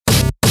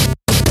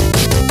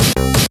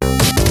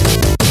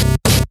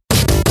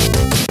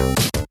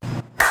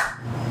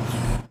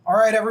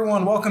right,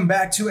 everyone, welcome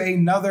back to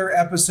another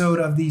episode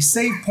of the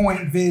Save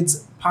Point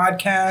Vids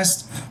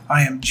podcast.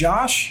 I am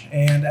Josh,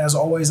 and as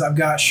always, I've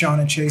got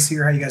Sean and Chase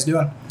here. How you guys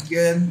doing?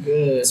 Good.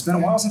 It's been a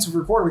while since we've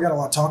recorded. We got a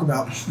lot to talk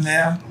about.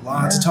 Yeah. A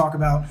lot to talk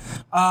about.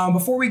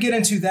 Before we get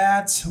into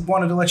that,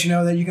 wanted to let you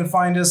know that you can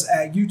find us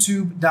at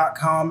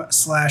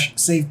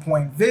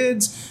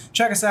youtube.com/SavePointVids.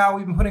 Check us out.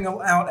 We've been putting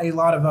out a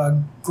lot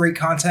of great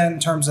content in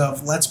terms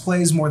of Let's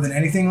Plays more than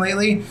anything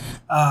lately.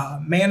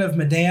 Man of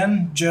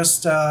Medan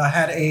just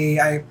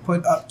I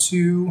put up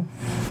 2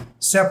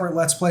 separate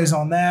Let's Plays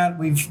on that.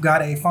 We've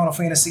got a Final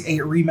Fantasy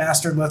VIII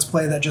Remastered Let's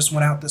Play that just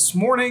went out this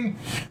morning.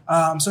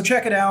 So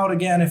check it out.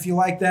 Again, if you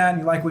like that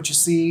and you like what you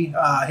see,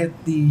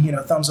 hit the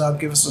thumbs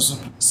up, give us a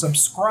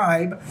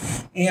subscribe,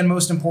 and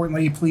most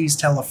importantly, please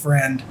tell a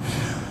friend.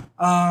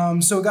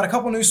 So we got a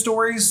couple news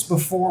stories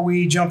before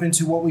we jump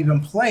into what we've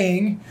been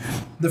playing.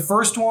 The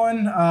first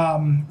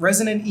one,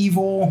 Resident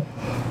Evil,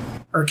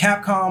 or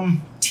Capcom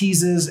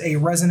teases a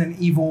Resident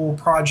Evil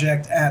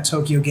project at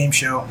Tokyo Game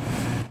Show.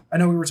 I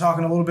know we were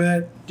talking a little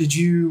bit. Did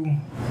you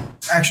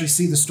actually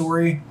see the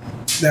story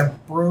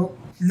that broke?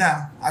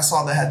 No, I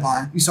saw the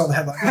headline. You saw the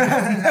headline.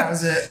 That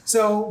was it.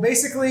 So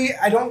basically,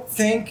 I don't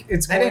think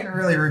it's... They didn't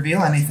really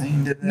reveal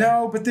anything, did they?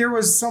 No, but there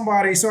was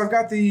somebody... So I've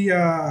got the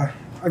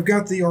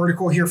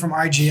article here from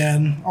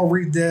IGN. I'll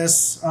read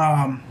this.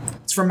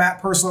 It's from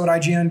Matt Purslow at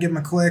IGN. Give him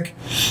a click.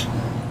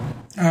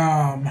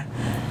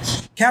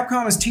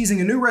 Capcom is teasing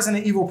a new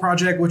Resident Evil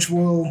project, which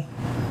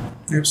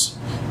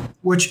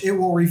it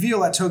will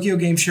reveal at Tokyo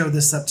Game Show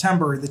this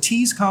September. The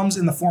tease comes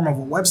in the form of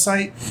a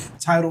website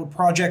titled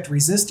Project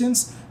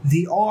Resistance.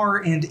 The R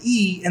and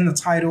E in the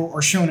title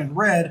are shown in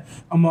red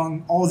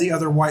among all the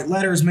other white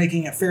letters,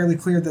 making it fairly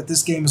clear that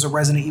this game is a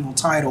Resident Evil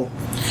title.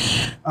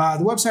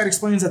 The website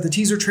explains that the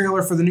teaser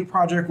trailer for the new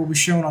project will be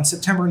shown on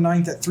September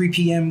 9th at 3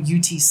 p.m.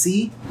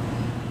 UTC.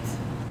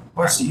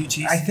 What's the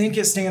UTC? I think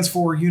it stands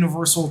for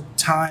Universal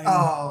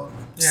Time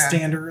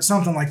Standard,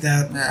 something like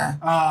that. Yeah.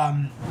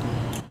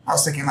 I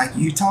was thinking like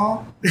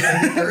Utah.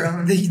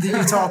 the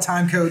Utah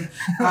time code.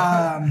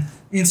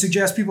 And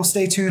suggest people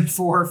stay tuned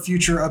for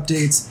future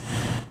updates.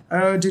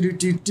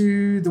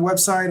 The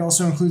website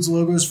also includes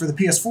logos for the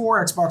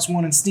PS4, Xbox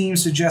One, and Steam,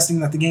 suggesting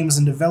that the game is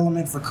in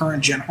development for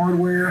current gen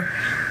hardware.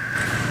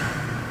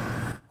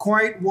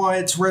 Quite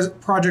what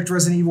Project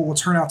Resident Evil will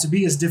turn out to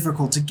be is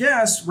difficult to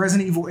guess.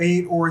 Resident Evil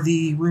 8 or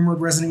the rumored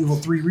Resident Evil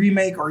 3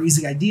 remake are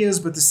easy ideas,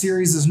 but the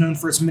series is known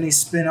for its many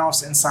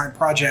spin-offs and side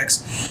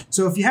projects.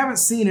 So if you haven't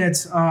seen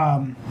it,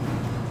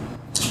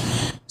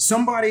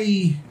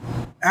 somebody,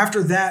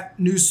 after that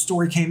news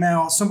story came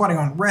out, somebody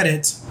on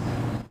Reddit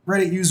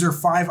user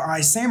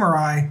 5i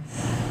Samurai,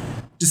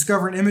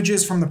 discovered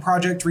images from the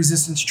Project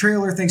Resistance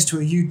trailer thanks to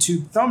a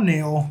YouTube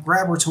thumbnail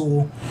grabber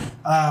tool,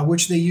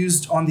 which they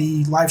used on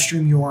the live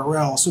stream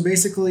URL. So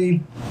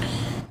basically,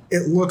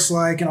 it looks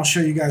like, and I'll show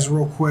you guys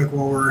real quick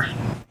while we're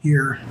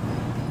here.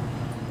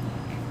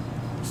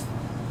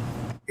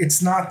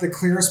 It's not the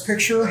clearest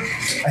picture.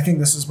 I think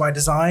this is by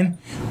design,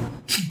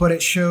 but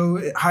it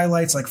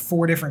highlights like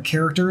 4 different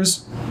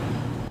characters.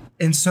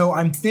 And so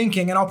I'm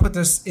thinking, and I'll put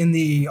this in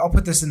the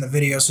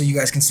video so you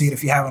guys can see it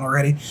if you haven't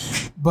already.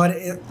 But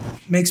it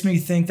makes me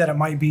think that it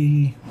might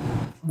be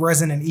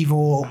Resident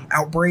Evil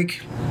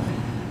Outbreak.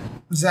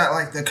 Is that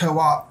like the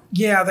co-op?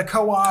 Yeah, the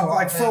co-op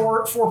like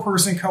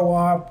 4-person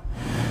co-op.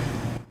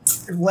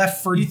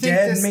 Left 4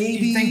 Dead,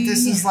 maybe. You think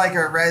this is like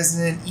a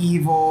Resident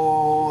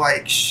Evil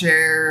like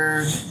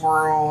shared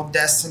world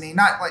Destiny?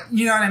 Not like,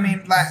 you know what I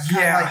mean? Like,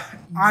 yeah.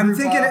 I'm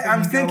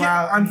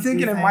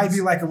thinking it might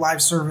be like a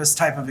live service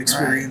type of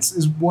experience,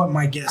 is what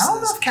my guess is. I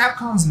don't know if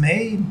Capcom's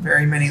made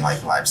very many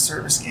like live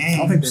service games. I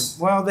don't think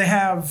they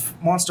have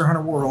Monster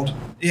Hunter World.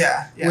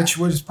 Yeah. Which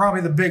was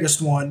probably the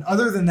biggest one.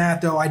 Other than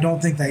that, though, I don't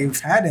think they've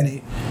had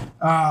any.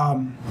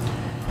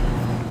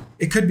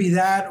 It could be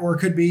that, or it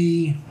could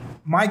be...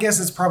 My guess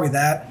is probably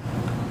that.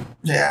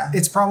 Yeah.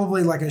 It's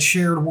probably like a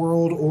shared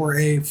world or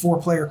a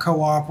 4-player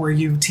co-op where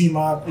you team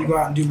up, you go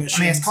out and do missions.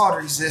 I mean, it's called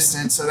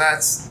Resistance, so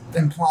that's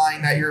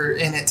implying that you're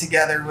in it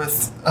together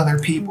with other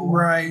people.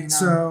 Right.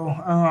 So,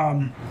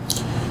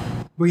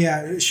 but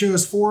yeah, it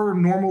shows 4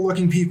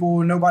 normal-looking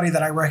people, nobody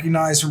that I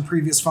recognize from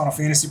previous Final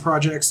Fantasy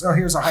projects. Oh,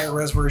 here's a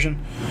higher-res version.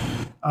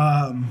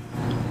 I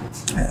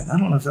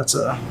don't know if that's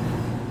a...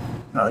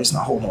 No, he's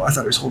not holding... I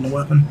thought he was holding a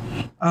weapon.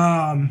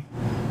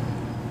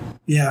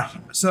 Yeah,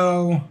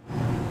 so...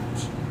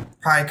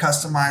 Probably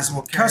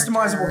customizable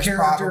character.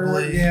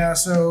 Probably. Yeah,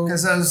 so...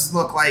 Because those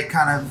look like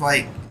kind of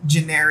like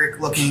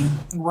generic-looking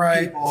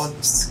people.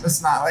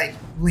 It's not like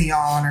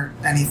Leon or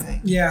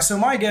anything. Yeah, so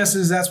my guess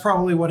is that's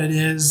probably what it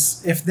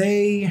is. If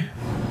it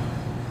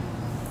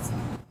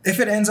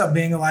ends up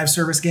being a live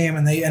service game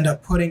and they end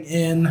up putting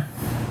in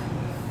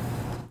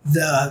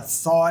the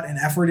thought and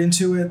effort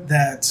into it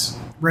that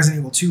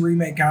Resident Evil 2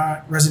 Remake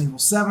got, Resident Evil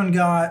 7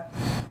 got,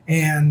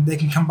 and they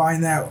can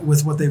combine that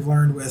with what they've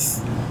learned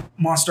with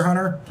Monster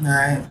Hunter. All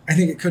right. I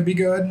think it could be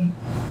good.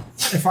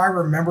 If I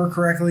remember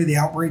correctly, the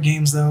Outbreak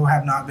games, though,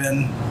 have not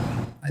been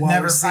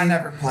I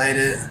never played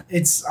it.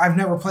 I've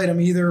never played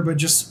them either, but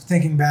just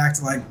thinking back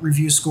to like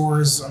review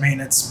scores, I mean,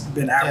 it's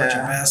been average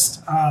at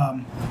best.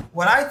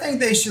 What I think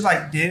they should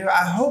like do,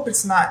 I hope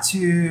it's not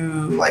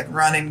too like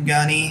run and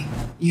gunny,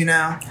 you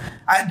know.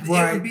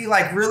 It would be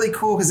like really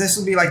cool because this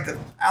would be like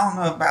I don't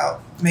know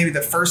about maybe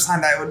the first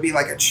time that it would be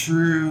like a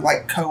true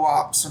like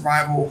co-op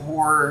survival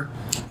horror.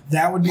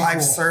 That would be live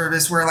cool.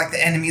 service where like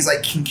the enemies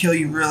like can kill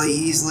you really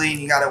easily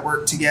and you got to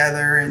work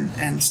together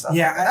and stuff.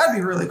 Yeah, like that.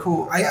 That'd be really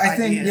cool. I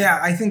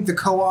think the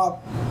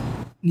co-op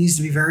needs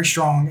to be very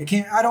strong.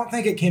 I don't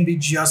think it can be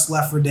just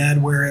Left 4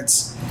 Dead where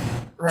it's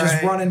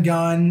just run and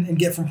gun and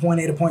get from point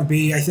A to point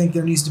B. I think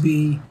there needs to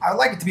be. I would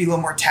like it to be a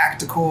little more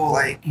tactical,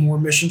 like more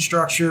mission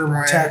structure,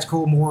 more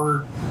tactical,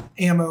 more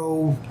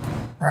ammo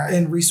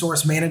and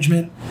resource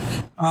management.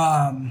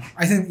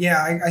 I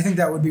think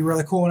that would be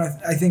really cool, and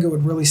I think it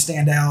would really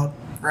stand out.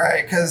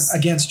 Right, because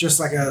against just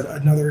like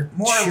another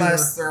more or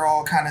less, they're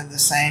all kind of the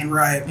same.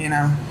 Right, you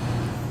know.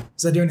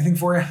 Does that do anything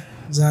for you?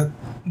 Is that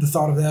the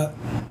thought of that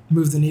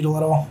move the needle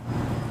at all?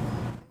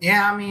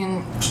 Yeah, I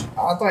mean,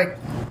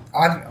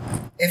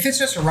 if it's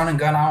just a run and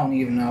gun, I don't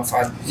even know if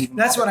I'd even.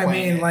 That's what I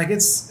mean. Like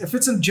if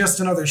it's just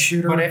another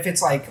shooter. But if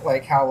it's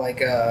like how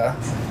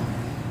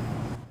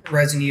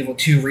Resident Evil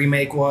 2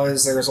 remake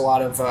was, there was a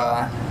lot of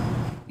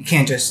you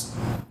can't just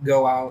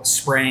go out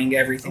spraying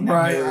everything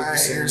that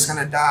moves. You're just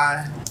gonna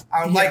die.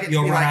 I would like it to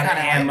you'll be run like out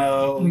of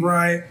ammo.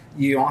 Right.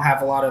 You don't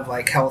have a lot of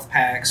like health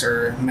packs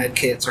or med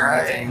kits or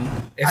anything.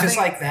 If it's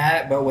like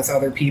that, but with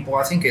other people,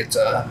 I think it's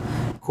a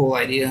cool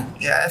idea.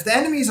 Yeah, if the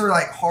enemies are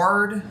like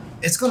hard,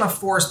 it's gonna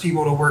force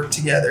people to work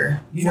together.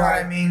 You know what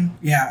I mean?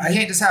 Yeah. You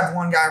can't just have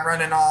one guy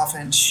running off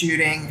and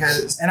shooting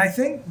because. And I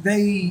think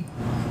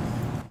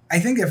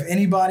if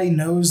anybody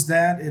knows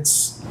that,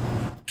 it's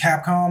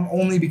Capcom,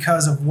 only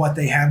because of what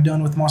they have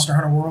done with Monster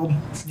Hunter World.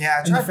 Yeah,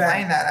 I tried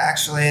playing that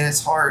actually, and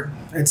it's hard.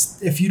 It's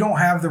if you don't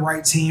have the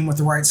right team with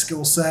the right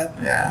skill set,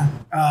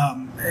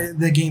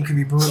 the game can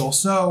be brutal.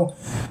 So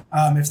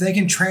if they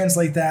can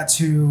translate that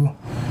to,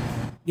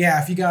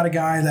 if you got a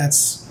guy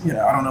that's,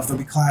 I don't know if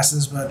there'll be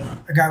classes, but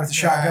a guy with a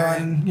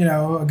shotgun,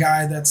 a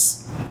guy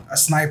that's a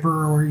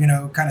sniper or,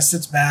 kind of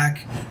sits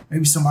back,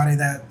 maybe somebody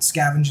that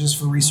scavenges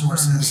for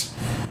resources,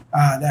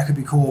 that could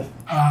be cool.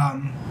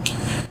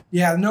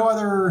 No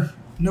other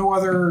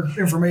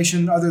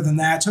information other than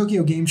that.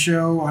 Tokyo Game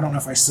Show, I don't know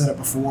if I said it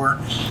before,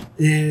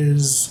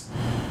 is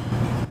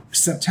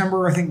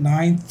September, I think,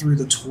 9th through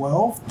the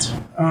 12th.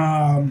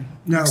 I'm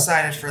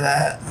excited for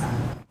that.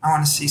 I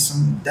want to see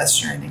some Death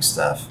Stranding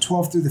stuff.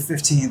 12th through the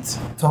 15th.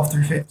 12th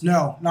through 15th?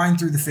 No, 9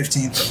 through the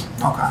 15th.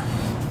 Okay.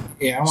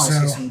 Yeah, I want to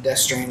see some Death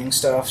Stranding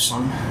stuff,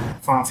 some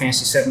Final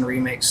Fantasy VII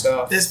Remake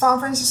stuff. Is Final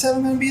Fantasy VII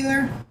going to be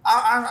there?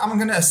 I'm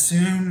going to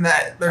assume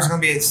that there's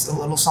going to be a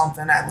little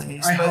something at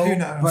least, but who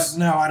knows? But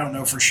no, I don't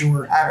know for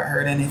sure. I haven't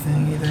heard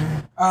anything either.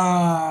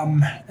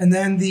 And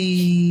then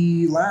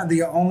the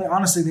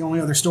only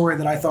other story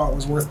that I thought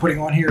was worth putting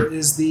on here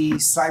is the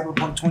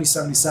Cyberpunk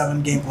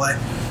 2077 gameplay.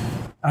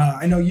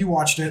 I know you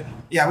watched it.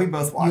 Yeah, we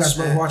both watched it.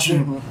 You guys both watched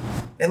it? Mm-hmm.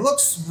 It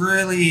looks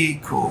really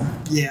cool.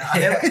 Yeah.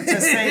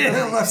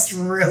 It looks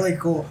really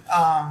cool.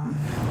 I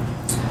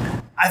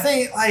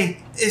think,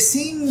 it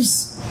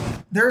seems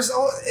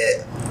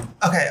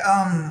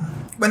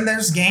when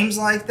there's games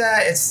like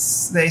that,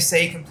 they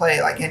say you can play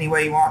it any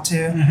way you want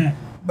to,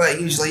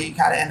 but usually you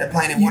kind of end up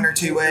playing it one or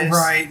two ways.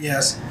 Right,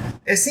 yes.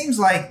 It seems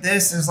like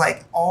this is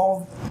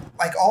all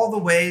the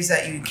ways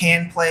that you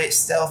can play it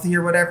stealthy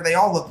or whatever, they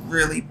all look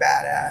really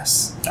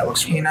badass. That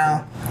looks really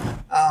cool.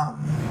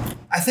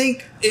 I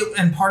think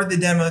and part of the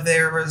demo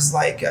there was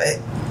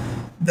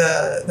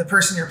the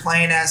person you're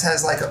playing as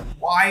has a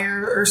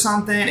wire or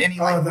something, and he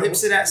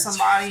whips it at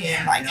somebody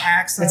and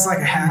hacks them. It's like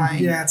a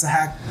hack. It's a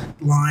hack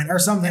line or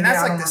something. And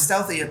that's the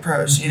stealthy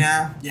approach,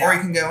 Yeah. Or you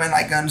can go in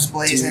guns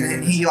blazing,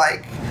 and he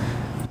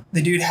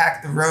the dude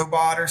hacked the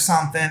robot or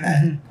something.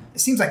 That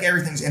it seems like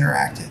everything's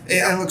interactive.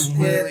 It looks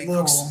really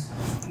cool.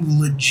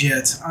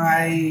 Legit.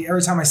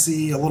 Every time I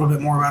see a little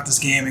bit more about this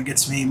game, it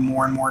gets me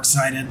more and more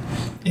excited.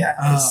 Yeah,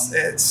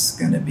 it's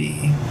gonna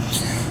be.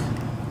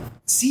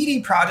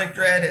 CD Projekt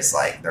Red is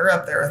they're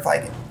up there with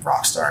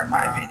Rockstar in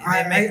my opinion.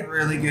 They make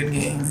really good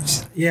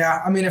games.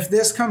 Yeah, I mean, if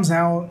this comes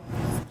out,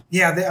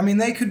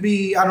 they could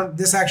be.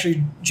 This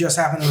actually just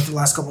happened with the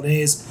last couple of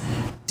days.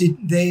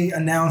 They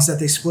announced that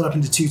they split up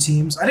into two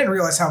teams. I didn't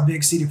realize how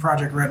big CD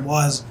Projekt Red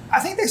was.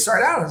 I think they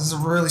started out as a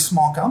really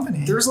small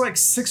company. There's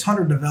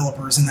 600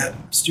 developers in that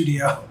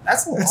studio.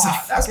 That's a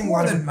lot. That's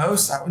more than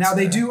most, I would say. Now,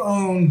 they do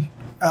own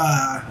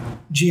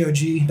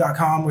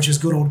GOG.com, which is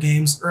Good Old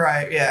Games.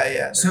 Right,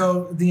 yeah.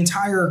 So the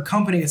entire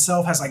company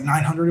itself has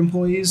 900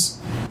 employees.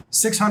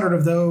 600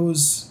 of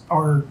those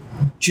are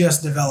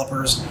just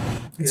developers.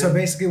 And so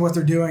basically what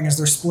they're doing is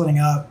they're splitting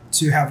up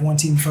to have one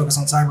team focus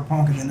on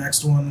Cyberpunk and the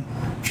next one,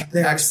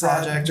 the next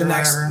project or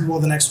whatever.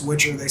 The next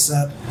Witcher, they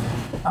said.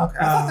 Okay,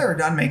 I thought they were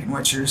done making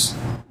Witchers.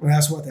 Well,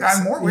 that's what they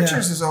said. More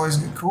Witchers is always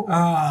cool.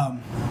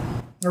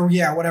 Or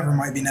whatever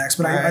might be next.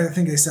 But I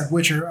think they said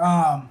Witcher.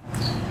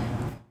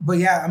 But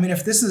yeah, I mean,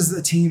 if this is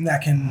a team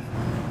that can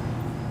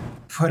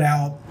put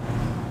out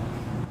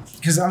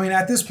because I mean,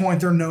 at this point,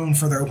 they're known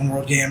for their open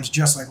world games,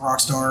 just like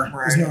Rockstar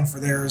is known for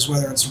theirs,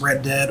 whether it's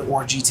Red Dead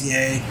or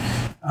GTA.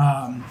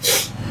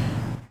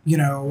 You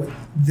know,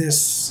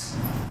 this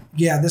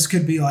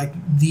could be like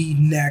the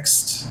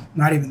next,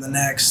 not even the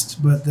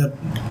next, but the,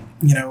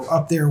 you know,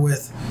 up there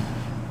with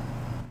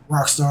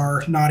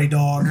Rockstar, Naughty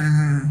Dog,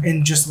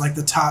 and just like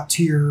the top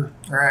tier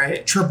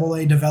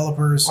AAA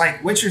developers.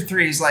 Like Witcher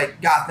 3's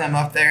like got them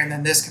up there, and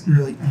then this could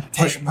really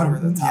take them over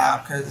the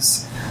top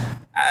because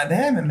they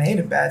haven't made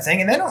a bad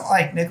thing, and they don't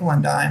like nickel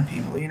and dime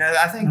people. You know,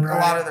 I think a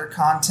lot of their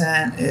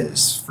content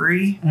is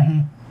free.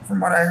 From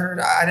what I heard,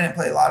 I didn't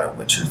play a lot of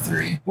Witcher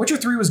 3. Witcher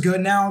 3 was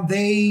good. Now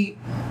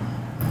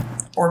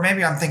or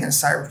maybe I'm thinking of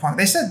Cyberpunk.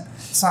 They said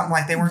something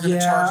like they weren't going to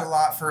charge a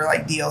lot for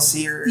like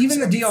DLC or even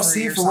the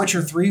DLC for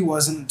Witcher 3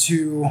 wasn't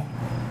too.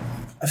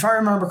 If I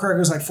remember correctly, it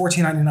was like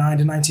 $14.99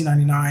 to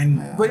 $19.99.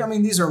 Yeah. But I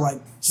mean, these are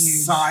like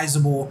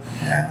sizable.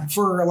 Yeah.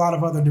 For a lot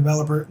of other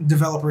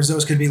developers,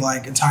 those could be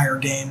like entire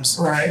games.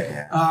 Right.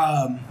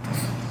 Yeah.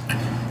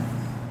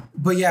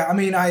 But yeah, I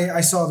mean,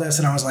 I saw this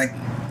and I was like,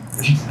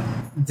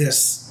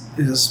 this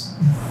is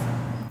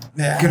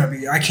gonna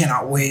be. I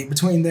cannot wait.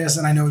 Between this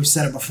and I know we've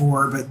said it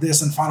before, but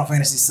this and Final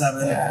Fantasy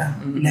VII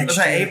next year. Was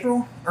that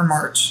April or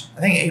March?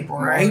 I think April,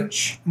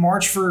 right?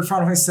 March for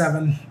Final Fantasy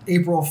VII,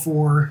 April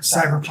for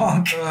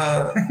Cyberpunk.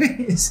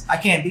 I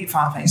can't beat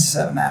Final Fantasy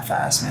VII that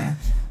fast, man.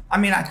 I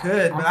mean, I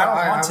could, but I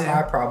don't want to.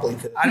 I probably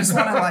could. I just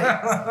want to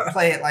like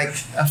play it like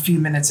a few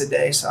minutes a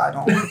day, so I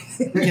don't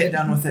get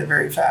done with it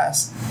very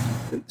fast.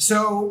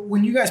 So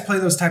when you guys play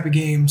those type of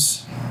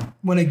games,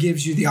 when it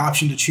gives you the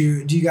option to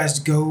choose, do you guys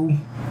go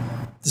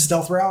the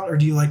stealth route or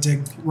do you like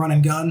to run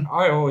and gun?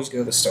 I always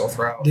go the stealth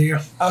route. Do you?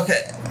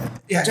 Okay.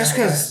 Yeah. Just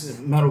because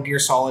Metal Gear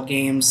Solid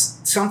games,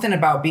 something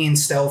about being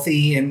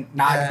stealthy and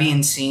not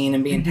being seen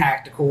and being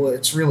tactical,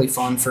 it's really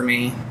fun for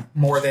me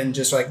more than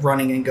just like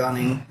running and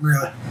gunning.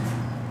 Really?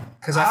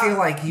 Because I feel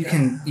like you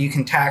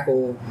can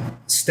tackle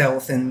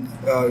stealth in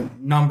a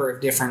number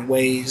of different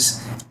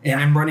ways,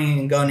 and in running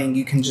and gunning,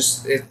 you can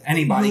just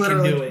anybody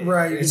can do it.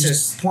 Right, it's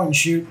just point and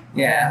shoot.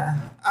 Yeah,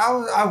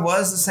 I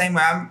was the same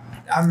way.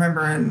 I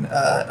remember in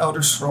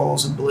Elder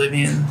Scrolls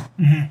Oblivion,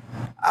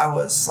 I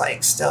was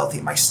like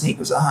stealthy. My sneak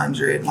was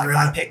 100. Like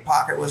my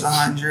pickpocket was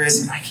 100.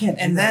 I can't.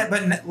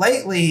 But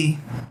lately,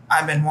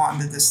 I've been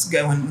wanting to just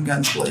go in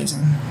guns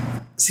blazing.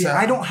 See,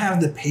 I don't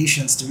have the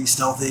patience to be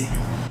stealthy.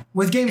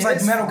 With games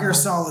like Metal Gear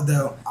Solid,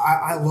 though,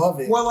 I love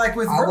it. Well, like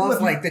I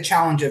love like the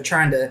challenge of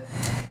trying to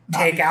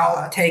take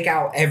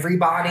out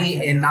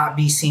everybody and not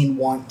be seen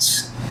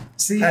once.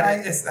 See,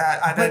 that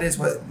is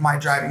what my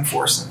driving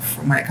force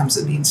when it comes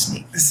to being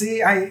sneaky.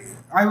 See, I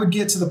would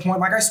get to the point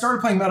like I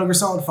started playing Metal Gear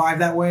Solid 5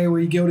 that way,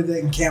 where you go to the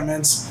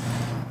encampments,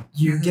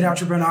 you get out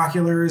your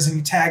binoculars and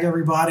you tag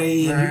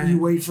everybody, and you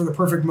wait for the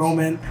perfect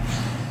moment.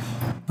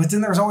 But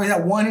then there's always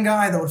that one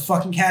guy that would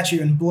fucking catch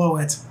you and blow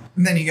it.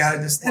 And then you gotta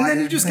just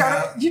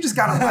you just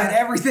gotta light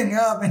everything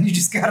up, and you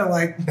just gotta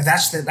like. But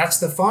that's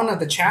the fun of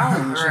the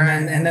challenge,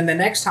 and then the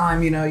next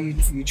time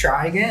you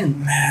try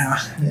again.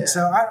 Yeah.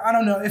 So I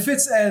don't know if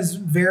it's as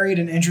varied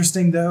and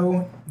interesting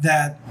though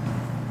that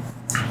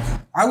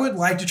I would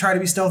like to try to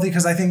be stealthy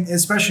because I think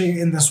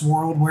especially in this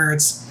world where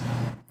it's.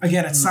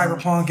 Again, it's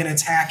cyberpunk and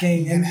it's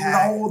hacking, and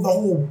the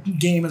whole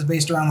game is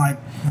based around like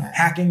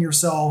hacking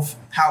yourself.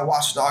 How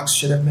Watch Dogs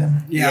should have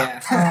been. Yeah.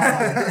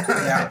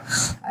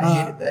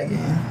 I hated that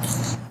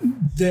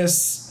game.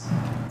 This,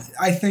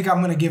 I think I'm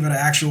going to give it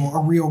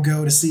a real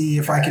go to see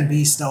if I can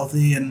be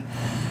stealthy and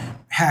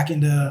hack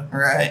into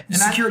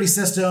security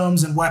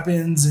systems and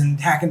weapons and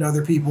hack into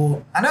other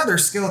people. I know their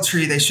skill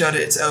tree, they showed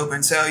it's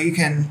open, so you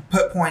can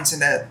put points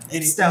into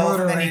stealth,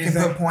 and you can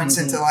put points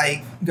into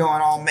like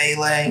going all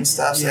melee and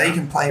stuff, so you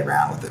can play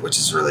around with it, which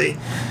is really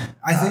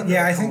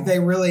I think they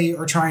really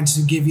are trying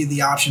to give you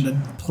the option to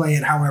play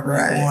it however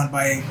you want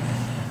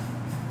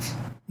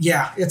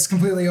it's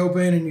completely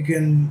open and you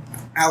can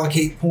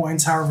allocate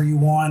points however you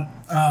want.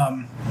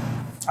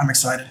 I'm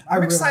excited.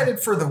 I'm excited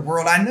for the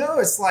world. I know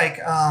it's like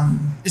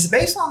it's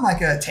based on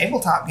like a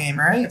tabletop game,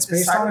 right? It's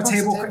based on a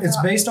tabletop.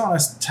 It's based on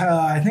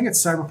I think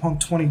it's Cyberpunk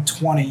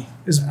 2020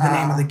 is the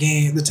name of the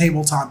game, the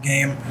tabletop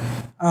game.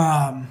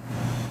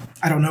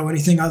 I don't know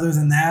anything other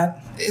than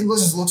that. It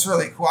just looks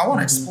really cool. I want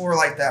to explore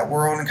like that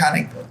world and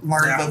kind of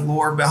learn the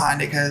lore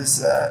behind it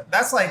because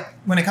that's like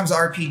when it comes to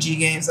RPG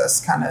games,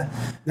 that's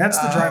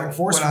the driving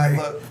force what I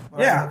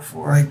look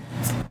for. Like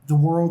the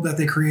world that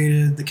they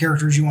created, the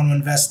characters you want to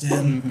invest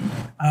in.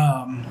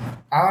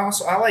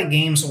 I like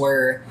games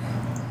where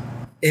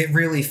it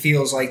really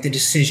feels like the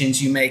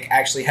decisions you make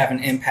actually have an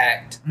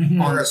impact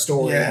on the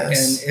story, and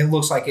it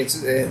looks like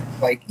it's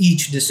like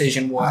each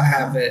decision will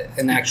have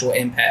an actual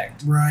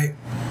impact. Right.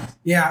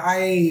 Yeah,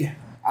 I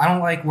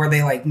don't like where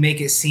they like make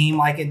it seem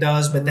like it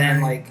does, but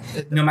then like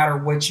no matter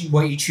what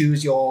you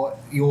choose, you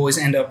always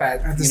end up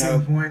at the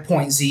same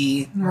point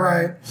Z.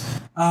 Right.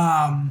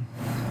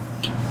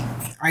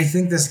 I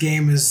think this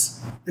game is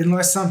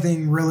unless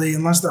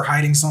they're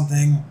hiding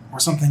something or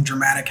something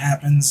dramatic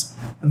happens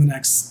in the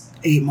next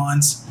 8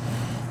 months,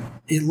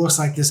 it looks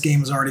like this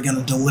game is already going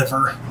to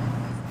deliver.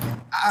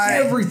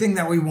 everything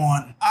that we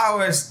want. I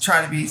always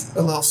try to be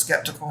a little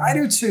skeptical. I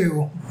do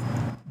too.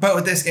 But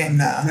with this game,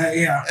 no.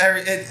 Yeah.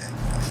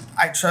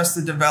 I trust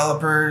the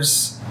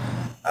developers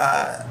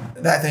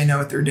that they know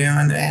what they're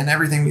doing, and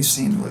everything we've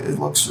seen, it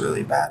looks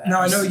really bad.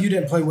 Now, I know you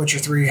didn't play Witcher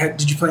 3.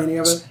 Did you play any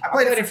of it? I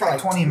played it for like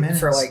 20 minutes.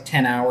 For like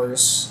 10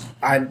 hours.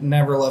 I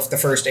never left the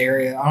first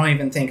area. I don't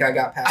even think I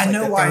got past the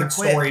third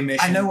story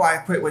mission. I know why I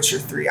quit Witcher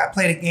 3. I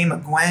played a game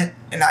of Gwent,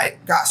 and I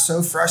got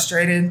so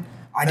frustrated.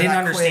 I didn't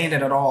understand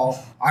it at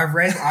all. I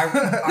read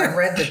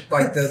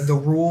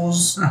the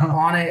rules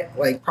on it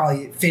like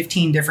probably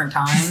 15 different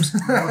times,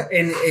 and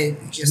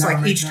it just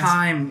like each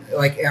time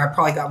like I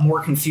probably got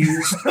more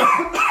confused.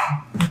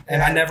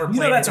 And I never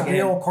played that's it a again.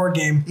 real card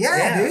game.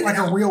 Yeah, dude. Like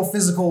a real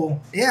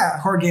physical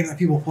card game that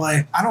people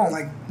play. I don't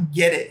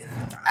get it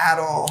at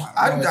all.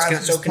 I'd rather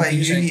just play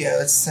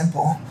Yu-Gi-Oh. It's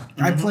simple.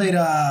 I played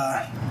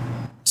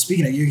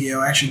speaking of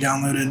Yu-Gi-Oh, I actually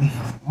downloaded,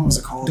 what was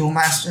it called? Duel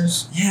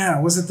Masters? Yeah,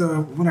 was it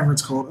whatever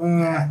it's called?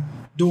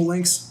 Duel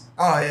Links?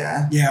 Oh,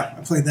 yeah. Yeah,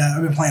 I played that.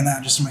 I've been playing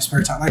that just in my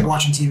spare time, like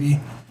watching TV.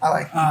 I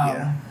like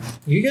Yu-Gi-Oh.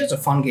 Yu-Gi-Oh's a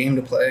fun game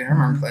to play. I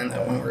remember playing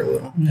that when we were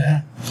little.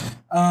 Yeah.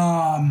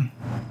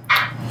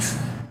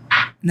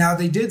 Now,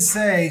 they did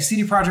say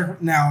CD Projekt,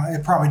 now,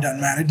 it probably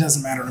doesn't matter. It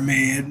doesn't matter to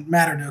me. It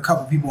mattered to a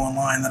couple people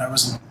online that I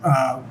was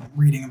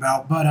reading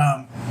about.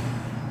 But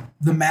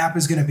the map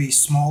is going to be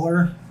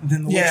smaller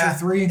than The Witcher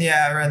 3.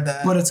 Yeah, I read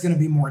that. But it's going to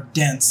be more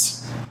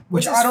dense,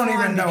 which I don't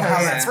even know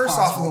how that's First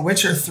possible. off, The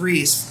Witcher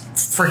 3 is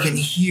freaking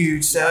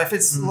huge. So if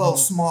it's a little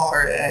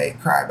smaller, hey,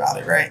 cry about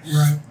it, right?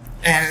 Right.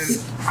 And,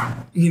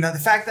 the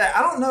fact that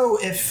I don't know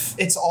if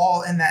it's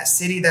all in that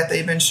city that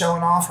they've been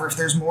showing off or if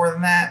there's more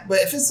than that. But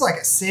if it's like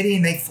a city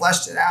and they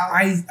fleshed it out,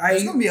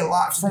 there's going to be a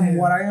lot to From do.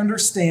 what I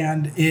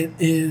understand,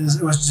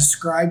 it was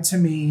described to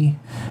me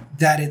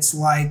that it's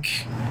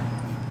like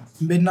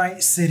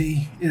Midnight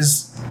City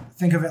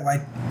think of it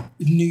like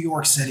New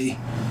York City.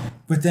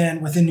 But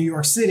then within New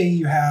York City,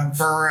 you have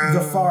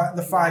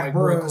the five like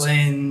boroughs.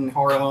 Brooklyn,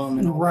 Harlem.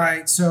 And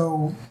right.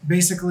 So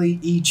basically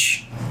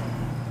each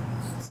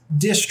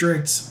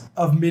district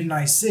of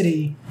Midnight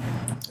City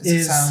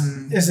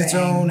has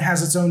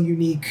its own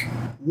unique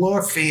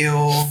look,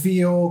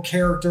 feel,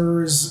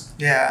 characters,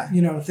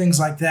 things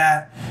like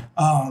that.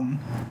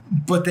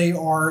 But they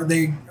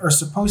are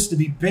supposed to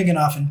be big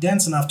enough and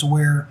dense enough to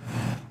where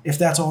if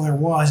that's all there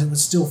was, it would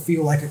still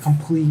feel like a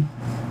complete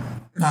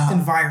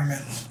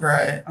environment.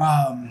 Right.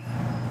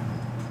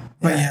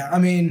 But yeah, I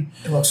mean,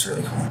 it looks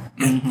really cool.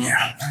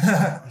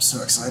 Yeah, I'm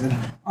so excited.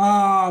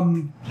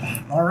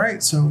 All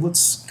right, so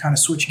let's kind of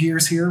switch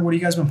gears here. What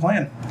have you guys been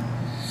playing?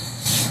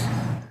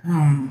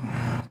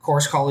 Of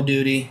course, Call of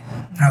Duty.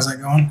 How's that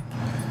going?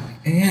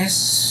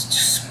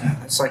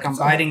 It's like I'm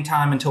biding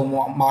time until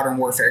Modern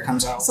Warfare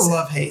comes out. It's a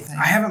love-hate thing.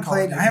 I haven't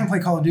played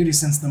Call of Duty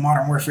since the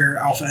Modern Warfare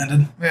alpha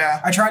ended. Yeah.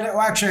 I tried to.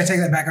 Well, actually, I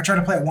take that back. I tried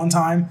to play it one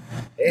time,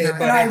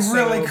 but I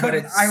really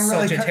couldn't.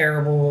 Such a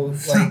terrible,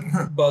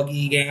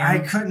 buggy game. I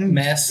couldn't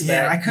mess.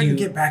 Yeah, I couldn't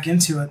get back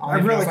into it. I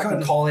really couldn't. I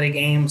can call it a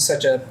game.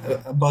 Such a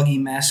buggy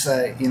mess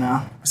that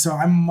So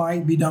I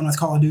might be done with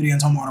Call of Duty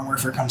until Modern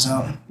Warfare comes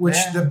out, which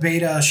the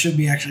beta should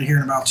be actually here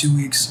in about 2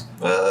 weeks.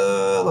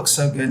 Looks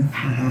so good.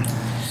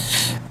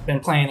 Been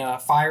playing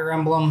Fire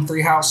Emblem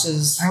Three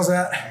Houses. How's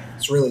that?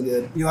 It's really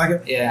good. You like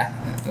it? Yeah,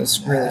 it's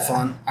really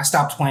fun. I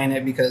stopped playing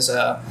it because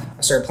I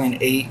started playing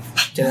 8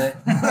 today.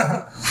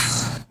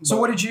 So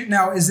what did you...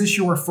 Now, is this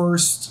your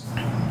first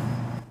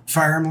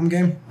Fire Emblem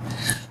game?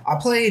 I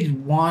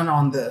played one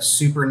on the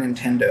Super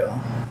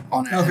Nintendo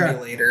on an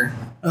emulator.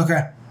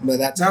 Okay. But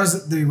that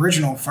was the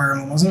original Fire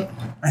Emblem, wasn't it?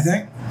 I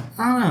think.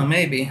 I don't know.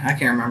 Maybe I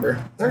can't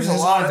remember. There's a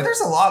lot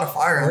of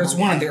Fire Emblem. There's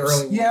one of the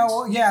early ones. Yeah,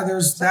 well, yeah.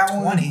 There's that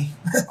 20.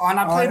 And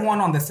I played one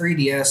on the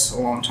 3DS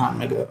a long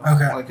time ago.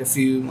 Okay. Like a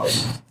few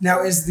now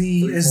 4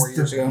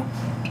 years ago.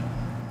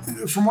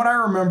 From what I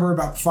remember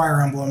about Fire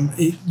Emblem,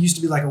 it used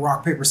to be like a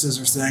rock paper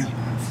scissors thing.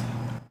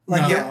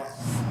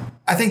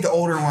 I think the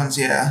older ones,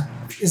 yeah.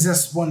 Is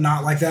this one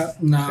not like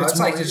that? No, it's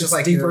just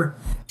like deeper. Your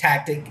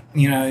tactic,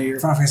 your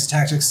Final Fantasy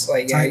Tactics.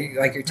 Like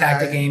your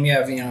tactic game, you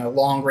have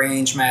long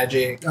range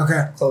magic,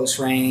 close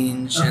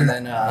range, and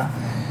then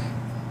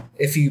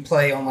if you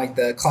play on like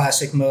the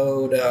classic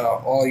mode,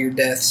 all your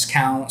deaths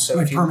count. So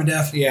like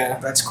permadeath. Yeah,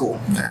 that's cool.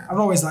 Yeah. I've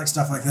always liked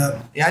stuff like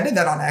that. Yeah, I did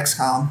that on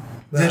XCOM.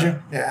 Did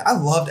you? Yeah, I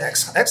loved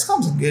XCOM.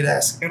 XCOM's a good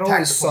ass. It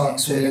always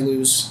sucks when you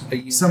lose a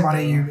unit.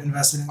 Somebody you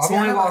invested in. I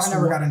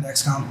never got into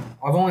XCOM.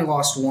 I've only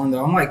lost one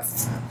though. I'm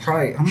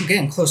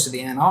getting close to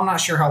the end. I'm not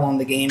sure how long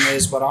the game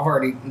is, but I've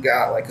already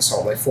got a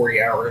solid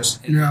 40 hours.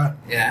 Yeah.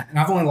 And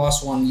I've only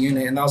lost one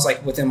unit, and that was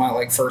within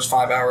my first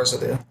 5 hours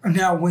of it.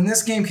 Now, when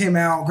this game came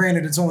out,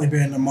 granted it's only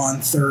been a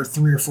month or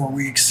 3 or 4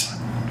 weeks,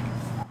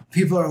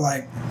 people are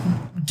like,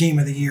 game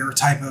of the year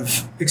type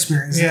of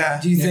experience. Yeah.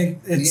 Do you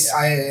think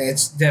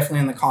it's definitely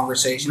in the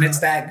conversation. It's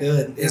that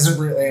good. It's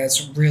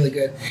really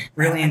good.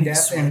 Really in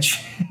depth. And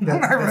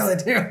I really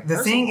do.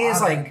 The thing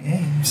is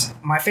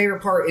my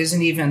favorite part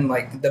isn't even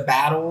the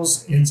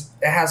battles. It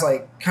has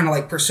kind of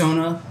like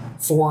Persona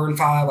 4 and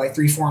 5,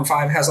 3, 4, and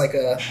 5 has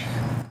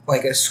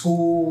like a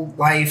school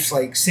life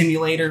like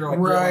simulator, like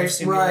real life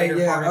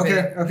simulator part of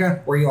it.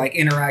 Okay. Where you like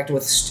interact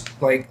with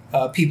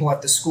people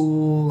at the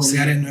school. And, see,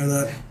 I didn't know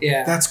that.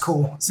 Yeah, that's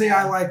cool. See,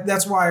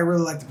 that's why I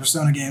really like the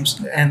Persona games.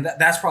 And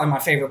that's probably my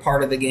favorite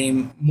part of the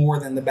game more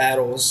than the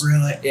battles.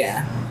 Really?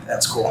 Yeah,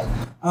 that's cool.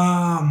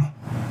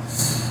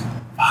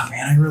 Fuck,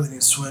 man, I really need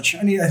a Switch. I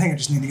think I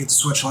just need to get the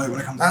Switch Lite when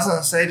it comes out. I was going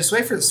to say, just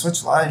wait for the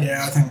Switch Lite.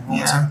 Yeah, I think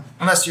we'll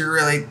unless you're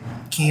really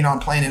keen on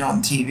playing it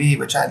on TV,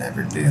 which I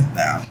never do.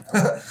 No.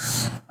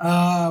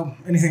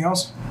 Anything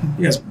else?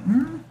 Yes.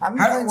 I'm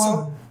playing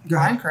some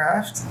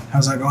Minecraft.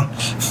 How's that going?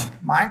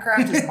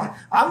 Minecraft is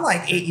I'm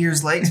like 8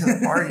 years late to the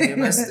party.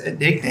 It's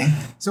addicting.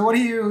 So what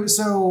do you...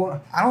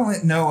 I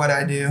don't know what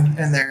I do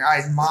in there.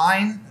 I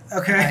mine...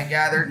 Okay. I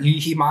gather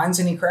he mines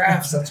and he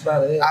crafts. That's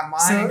about it. I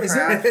mine and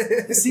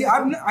craft. See,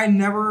 I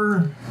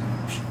never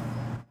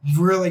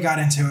really got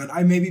into it.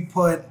 I maybe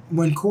put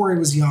when Corey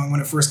was young, when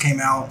it first came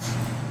out,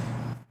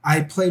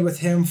 I played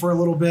with him for a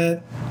little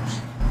bit.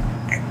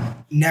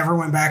 Never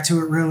went back to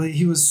it really.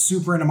 He was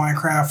super into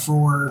Minecraft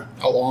for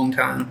a long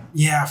time.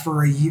 Yeah,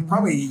 for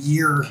probably a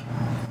year.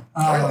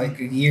 Like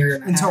a year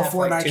and until a half,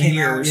 Fortnite like came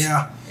years.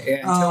 out. Yeah,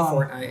 until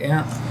Fortnite.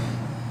 Yeah.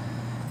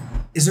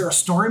 Is there a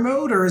story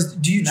mode, or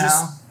do you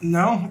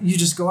you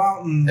just go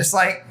out and it's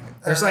like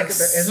there's like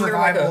isn't there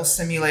like a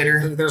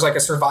simulator? There's like a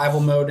survival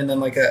mode and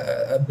then like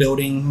a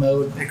building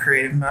mode, a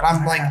creative mode.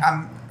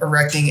 I'm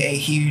erecting a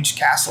huge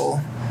castle,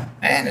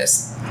 and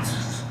it's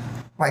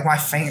like I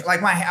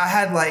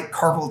had like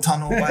carpal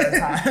tunnel by the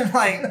time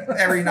like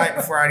every night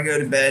before I'd go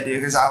to bed, dude,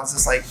 because I was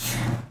just like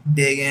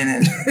digging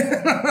and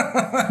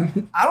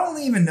I don't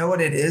even know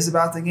what it is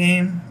about the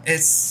game.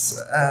 It's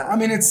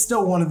it's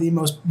still one of the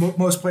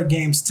most played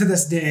games to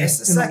this day. It's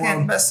the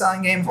second best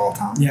selling game of all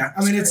time. Yeah,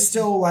 it's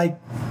still like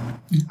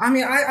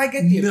I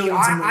get the appeal.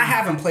 I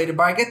haven't played it,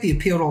 but I get the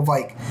appeal of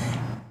like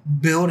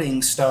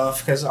building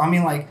stuff because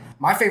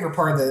my favorite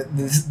part of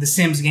the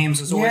Sims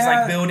games is always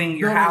like building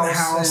your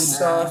house and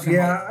stuff.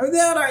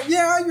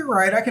 Yeah, you're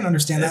right. I can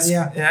understand that.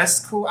 Yeah, it's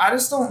cool. I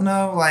just don't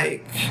know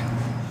like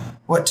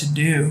what to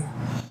do.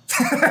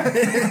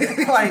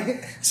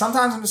 Like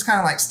sometimes I'm just kind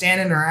of like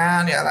standing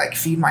around, like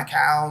feed my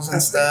cows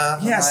and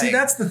stuff. Yeah, see,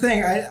 that's the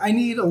thing. I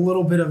need a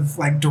little bit of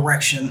like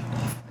direction.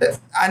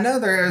 I know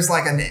there's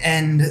like an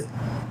end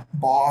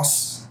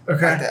boss, like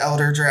the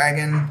Elder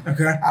Dragon.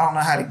 Okay, I don't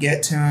know how to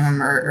get to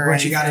him or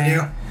what you got to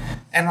do.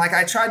 And like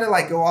I tried to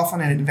like go off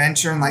on an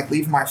adventure and like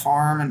leave my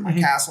farm and my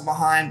castle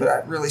behind, but I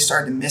really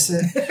started to miss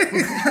it.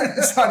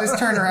 So I just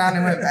turned around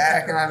and went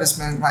back, and I've just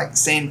been like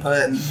staying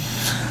put. And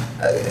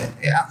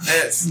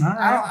it's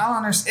I don't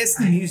understand. It's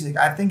the music.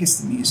 I think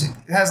it's the music.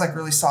 It has like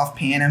really soft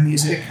piano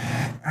music,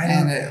 I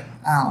don't know.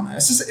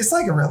 It's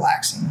like a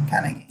relaxing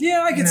kind of game.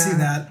 Yeah, I can see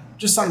that.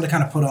 Just something to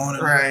kind of put on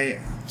and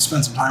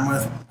spend some time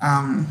with.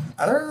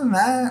 Other than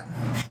that,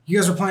 you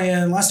guys were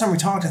playing. Last time we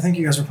talked, I think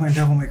you guys were playing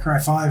Devil May Cry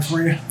 5,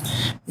 were you?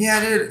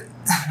 Yeah, dude.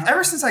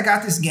 Ever since I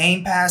got this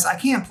Game Pass, I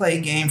can't play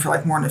a game for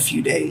like more than a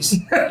few days.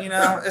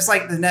 It's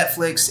like the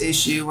Netflix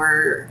issue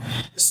where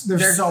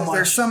there's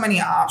so many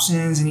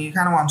options, and you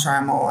kind of want to try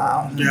them all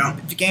out. Yeah,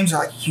 the games are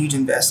like a huge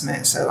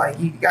investment, so like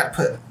you got to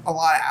put a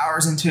lot of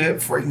hours into it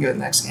before you can go to the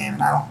next game.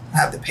 And I don't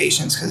have the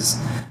patience because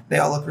they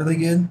all look really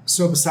good.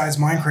 So besides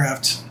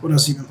Minecraft, what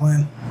else have you been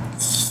playing?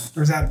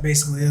 Or is that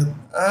basically it?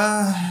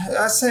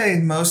 I'd say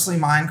mostly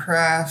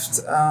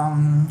Minecraft.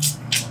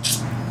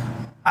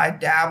 I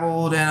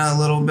dabbled in a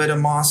little bit of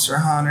Monster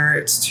Hunter.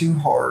 It's too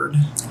hard.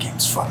 The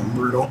game's fucking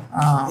brutal.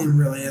 It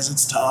really is.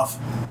 It's tough.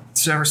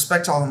 So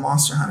respect to all the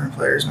Monster Hunter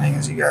players, man,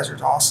 because you guys are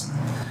awesome.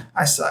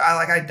 I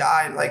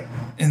died like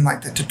in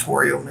like the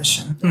tutorial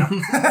mission.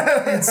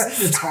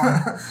 It's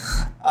fun.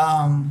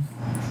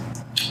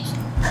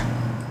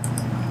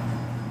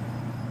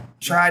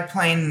 Tried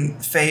playing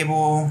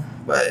Fable,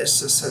 but it's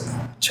just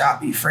a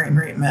choppy frame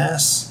rate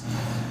mess.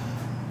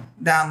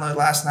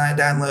 Last night,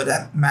 downloaded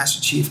that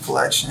Master Chief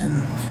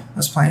Collection. I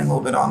was playing a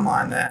little bit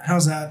online that.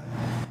 How's that?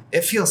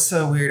 It feels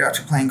so weird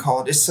after playing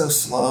Call. It's so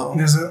slow.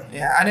 Is it?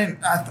 Yeah,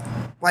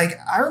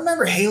 I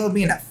remember Halo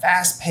being a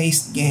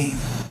fast-paced game.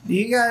 Do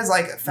you guys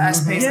like a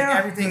fast-paced, like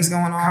everything's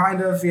going on?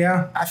 Kind of,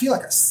 yeah. I feel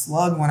like a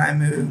slug when I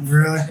move.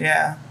 Really?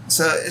 Yeah.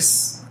 So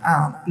it's, I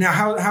don't know.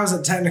 Now, how's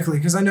it technically?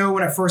 Because I know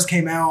when it first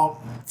came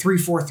out,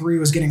 343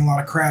 was getting a lot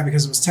of crap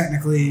because it was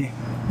technically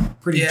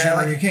pretty jittery.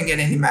 Like you couldn't get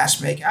any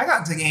matchmaking. I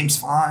got into games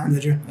fine.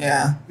 Did you?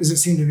 Yeah. Does it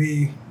seem to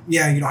be, you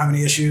don't have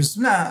any issues?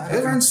 No,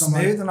 it runs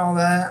smooth and all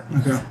that.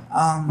 Okay.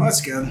 Well, that's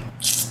good.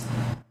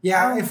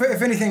 Yeah, if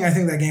anything, I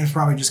think that game's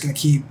probably just going to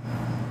keep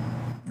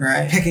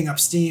picking up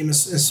steam,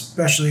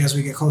 especially as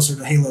we get closer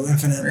to Halo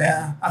Infinite.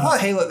 Yeah. I thought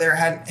Halo there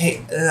had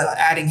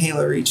adding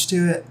Halo Reach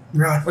to it.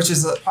 Really? Which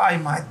is probably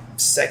my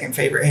second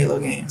favorite Halo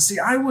game. See,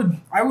 I would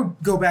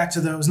go back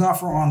to those, not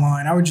for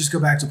online. I would just go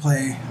back to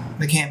play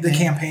the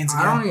campaigns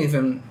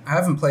again. I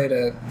haven't played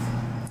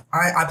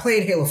I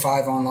played Halo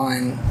 5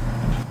 online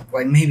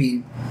like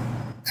maybe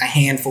a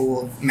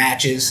handful of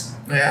matches.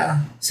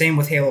 Yeah. Same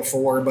with Halo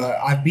 4, but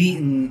I've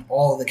beaten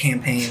all of the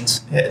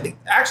campaigns.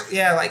 Actually,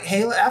 like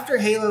Halo, after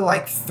Halo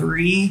like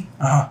 3,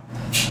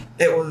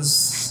 it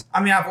was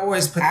I mean, I've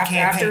always put the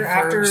campaign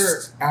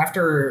first.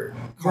 After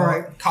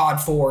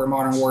COD 4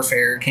 Modern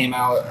Warfare came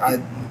out,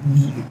 I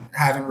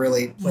haven't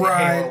really played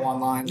Halo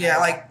Online. Yeah,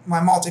 like my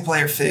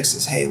multiplayer fix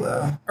is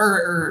Halo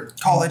or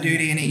Call of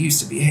Duty, and it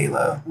used to be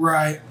Halo.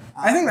 Right.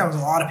 I think that was a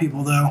lot of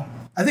people though.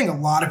 I think a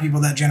lot of people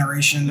that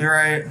generation,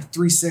 right?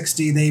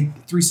 360,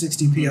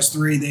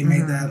 PS3, they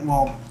made that.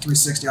 Well,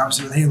 360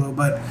 obviously with Halo,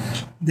 but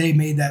they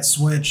made that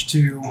switch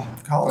to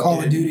Call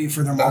of Duty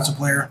for their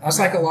multiplayer. That's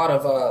like a lot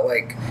of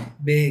like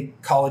big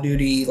Call of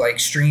Duty like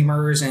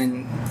streamers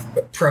and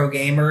pro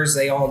gamers.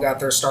 They all got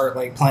their start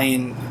like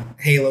playing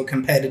Halo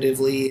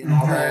competitively and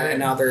all that, and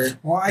now they're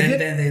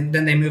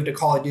then they moved to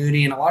Call of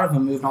Duty, and a lot of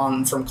them moved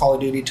on from Call of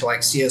Duty to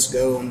like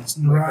CS:GO and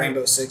like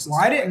Rainbow Six. Well,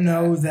 I didn't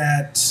know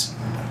that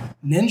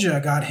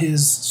Ninja got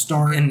his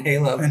start in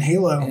Halo.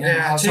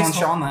 Yeah, I was telling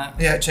Sean that.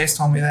 Yeah, Chase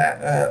told me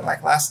that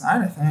like last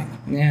night, I think.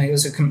 Yeah, he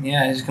was a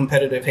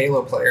competitive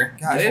Halo player.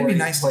 God, it'd be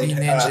nice to be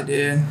Ninja,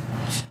 dude.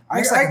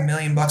 It's like $1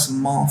 million a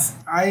month.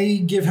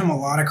 I give him a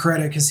lot of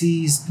credit because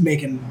he's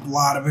making a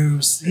lot of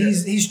moves.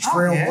 He's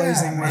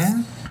trailblazing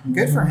man.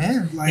 Good for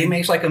him. Like, he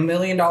makes like $1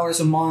 million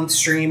a month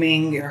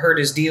streaming. I heard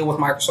his deal with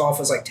Microsoft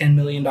was like $10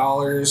 million.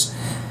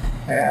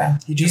 Yeah,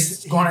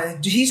 he's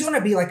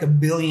gonna be like a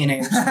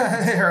billionaire.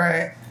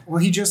 Right. Well,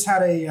 he just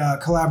had a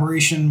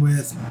collaboration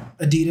with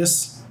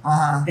Adidas,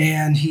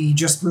 and he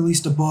just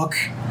released a book.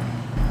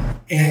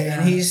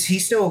 And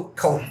he's still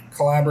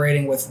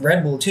collaborating with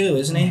Red Bull too,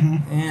 isn't he?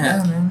 Mm-hmm.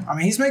 Yeah. I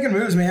mean, he's making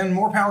moves, man.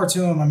 More power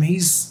to him. I mean,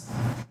 he's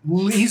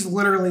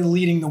literally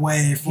leading the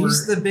way for.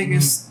 He's the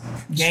biggest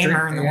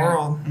gamer in the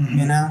world,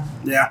 you know.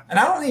 Yeah. And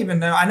I don't even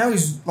know. I know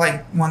he's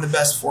like one of the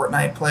best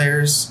Fortnite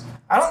players.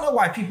 I don't know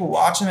why people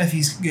watch him, if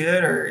he's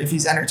good or if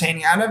he's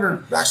entertaining. I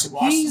never actually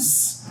watched him.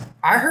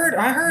 I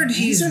heard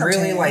he's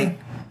really like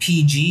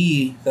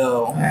PG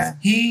though. Yeah.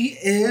 He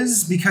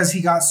is, because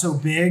he got so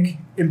big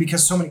and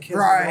because so many kids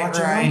were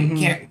watching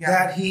him,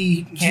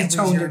 he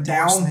toned it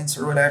down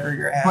or whatever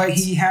your ads. But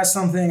he has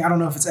something, I don't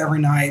know if it's every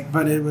night,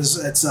 but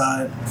it's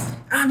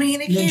I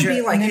mean, it can't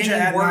be like Ninja any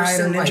at worse night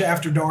than or Ninja like,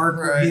 After Dark.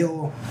 Right.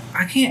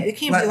 It can't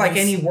be like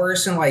any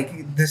worse than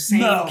like the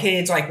same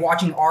kids like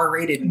watching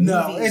R-rated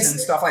movies and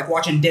stuff, like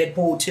watching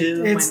Deadpool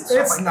 2.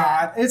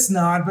 It's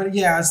not, but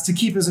yeah, it's to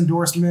keep his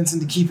endorsements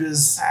and to keep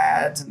his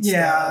ads and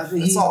stuff.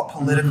 It's all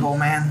political,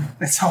 man.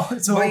 It's all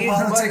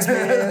politics,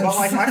 man. But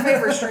like my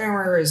favorite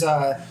streamer is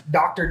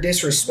Dr.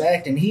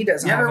 Disrespect, and he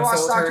doesn't. You have ever a watch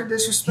filter. Dr.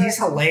 Disrespect? He's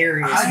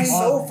hilarious. He's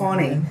so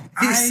funny.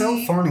 He's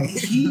so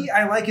funny.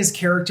 I like his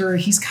character.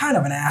 He's kind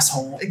of an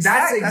asshole.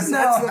 Exactly. That's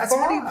the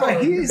funny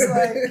part. He's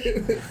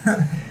like.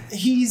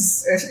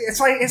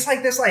 It's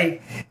like this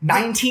like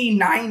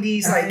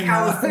 1990s like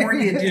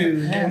California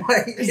dude.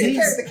 Like,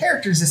 the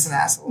character's just an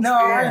asshole. No,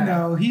 I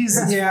know. He's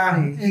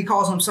funny. He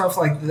calls himself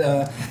like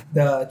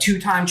the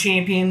two-time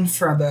champion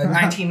for the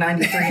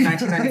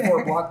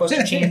 1993-1994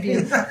 Blockbuster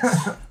champion.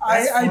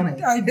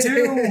 I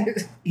do.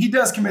 He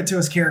does commit to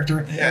his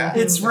character. Yeah,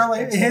 it's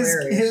really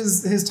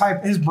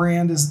his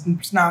brand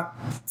is not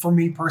for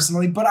me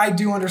personally, but I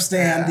do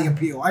understand the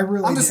appeal.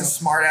 I'm just a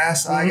smart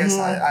ass, so I guess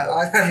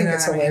I think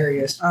it's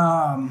hilarious.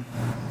 I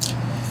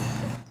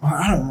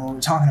don't know what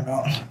we're talking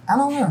about. I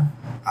don't know.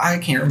 I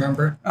can't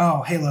remember.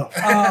 Oh, Halo.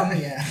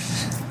 Yeah.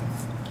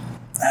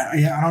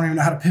 I don't even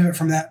know how to pivot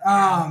from that.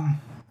 I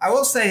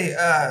will say,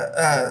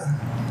 I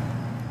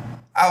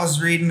was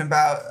reading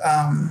about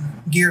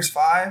Gears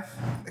 5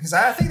 because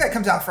I think that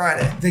comes out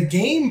Friday. The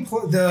game,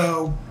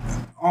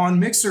 on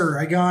Mixer,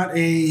 I got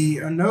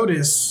a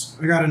notice.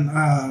 I got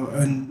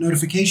a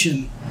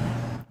notification.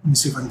 Let me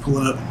see if I can pull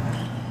it up.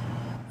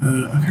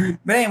 Okay.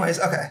 But anyways,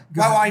 okay.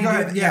 While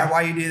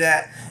you do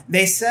that,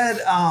 they said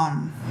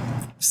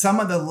some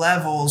of the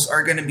levels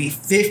are going to be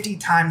 50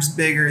 times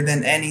bigger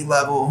than any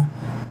level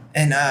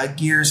in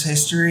Gears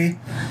history,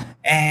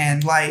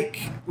 and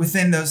like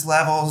within those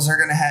levels are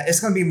going to have, it's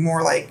going to be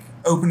more like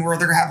open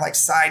world. They're going to have like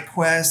side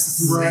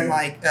quests and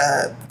like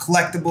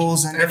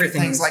collectibles and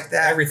things like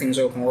that. Everything's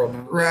open world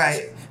now.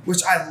 Right,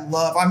 which I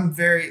love. I'm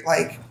very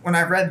like when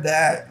I read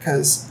that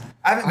because.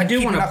 I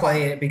do want to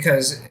play it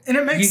because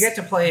you get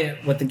to play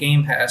it with the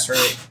Game Pass,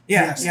 right?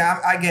 Yeah,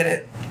 I get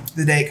it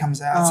the day it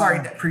comes out. It's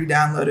already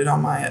pre-downloaded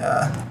on my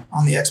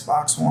on the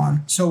Xbox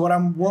One. So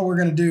what we're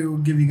gonna do?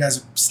 Give you guys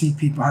a sneak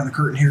peek behind the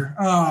curtain here.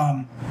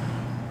 I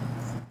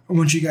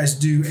want you guys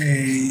to do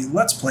a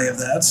Let's Play of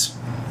that,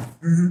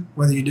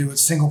 whether you do it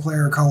single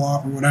player or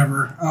co-op or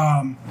whatever,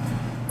 and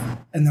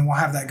then we'll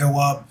have that go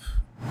up.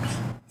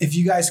 If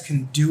you guys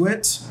can do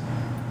it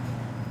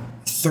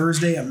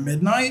Thursday at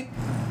midnight.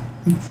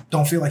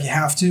 Don't feel like you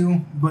have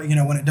to, but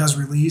when it does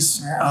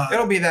release,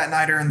 it'll be that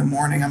night or in the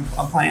morning. I'm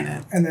playing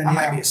it, and then I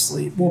might be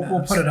asleep.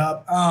 We'll put it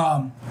up.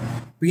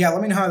 But yeah,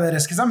 let me know how that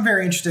is because I'm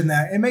very interested in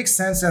that. It makes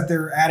sense that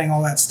they're adding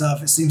all that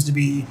stuff. It seems to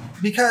be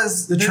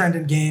because the trend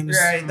in games.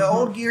 Right, the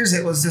old Gears,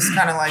 it was just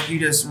kind of like you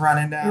just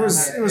running down. It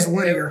was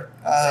linear.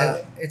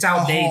 It's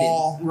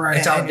outdated. Right,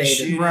 it's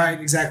outdated. Right,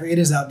 exactly. It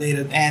is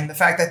outdated. And the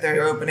fact that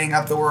they're opening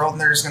up the world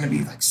and there's going to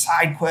be like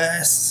side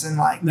quests and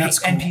like That's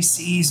cool.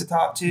 NPCs to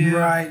talk to.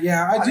 Right.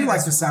 Yeah, I do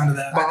like the sound of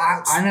that. But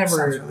I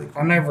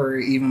never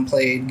even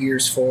played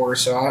Gears 4,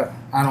 so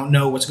I don't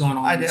know what's going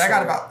on. I did. I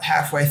got about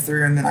halfway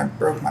through and then I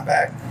broke my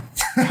back.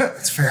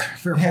 That's fair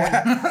point.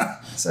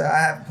 So I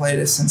haven't played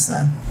it since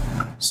then.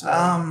 So,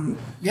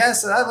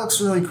 so that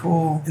looks really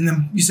cool. And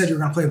then you said you were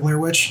going to play Blair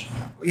Witch?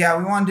 Yeah,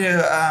 we want to do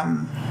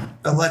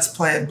a Let's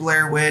Play at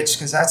Blair Witch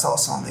because that's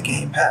also on the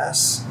Game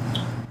Pass.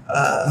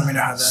 Let me know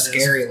how that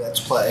Scary is.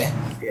 Let's Play.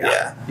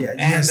 Yeah.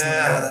 And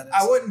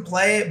I wouldn't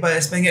play it, but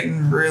it's been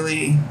getting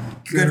really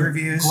good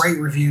reviews. Great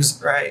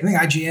reviews. Right. I think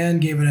IGN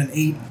gave it an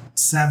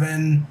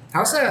 8.7.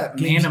 How's that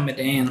Man of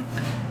Medan?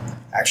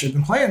 Actually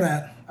been playing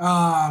that.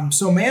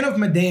 So Man of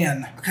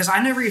Medan. Because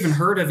I never even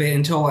heard of it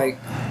until like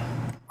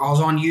I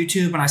was on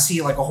YouTube and I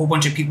see like a whole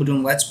bunch of people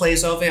doing Let's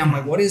Plays of it. I'm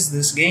like, what is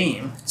this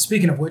game?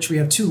 Speaking of which, we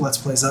have 2 Let's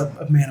Plays up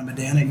of Man of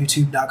Medan at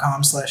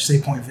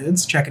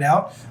youtube.com/SavePointVids. Check it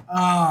out.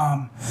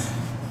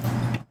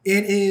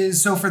 It is,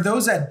 so for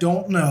those that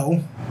don't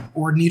know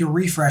or need a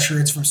refresher,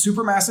 it's from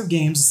Supermassive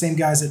Games, the same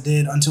guys that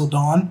did Until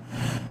Dawn.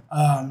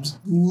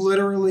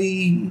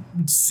 Literally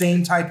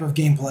same type of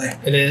gameplay.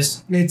 It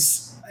is.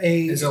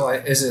 Is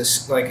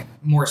this like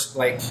more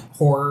like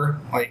horror?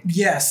 Like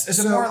yes.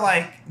 Is it more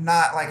like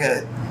not like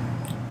a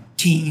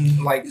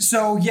teen like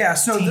so yeah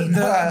so teen,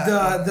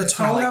 the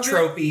tone like of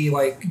tropey it,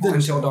 like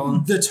Until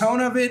Dawn. The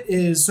tone of it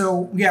is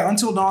so yeah.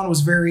 Until Dawn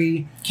was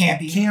very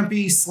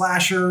campy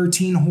slasher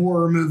teen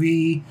horror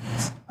movie.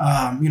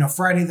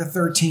 Friday the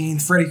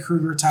 13th, Freddy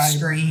Krueger type.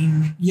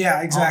 Scream.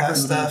 Yeah, exactly. All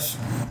that stuff.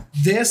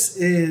 This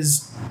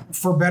is,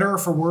 for better or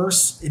for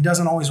worse, it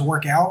doesn't always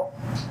work out.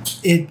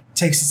 It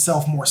takes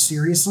itself more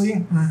seriously.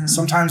 Mm-hmm.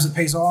 Sometimes it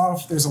pays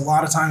off. There's a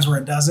lot of times where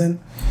it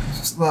doesn't.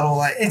 Just a little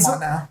like, come on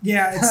now.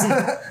 Yeah,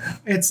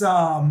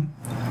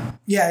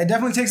 it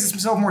definitely takes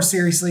itself more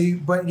seriously.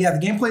 But yeah, the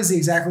gameplay is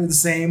exactly the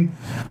same.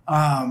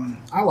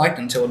 I liked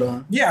Until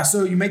Dawn. Yeah,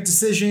 so you make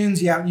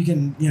decisions. Yeah, you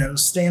can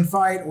stay and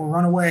fight or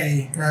run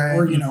away, right.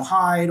 or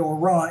hide or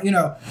run.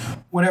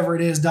 Whatever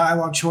it is,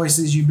 dialogue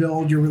choices. You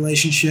build your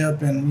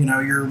relationship, and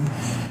your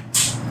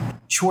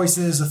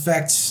choices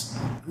affect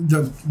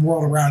the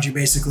world around you,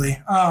 basically.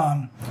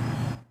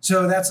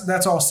 So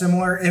that's all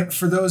similar.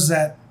 For those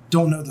that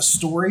don't know the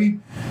story,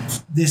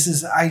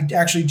 I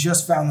actually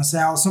just found this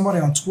out. Somebody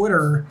on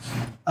Twitter,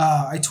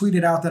 I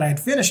tweeted out that I had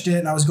finished it,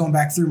 and I was going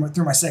back through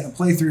my second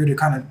playthrough to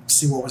kind of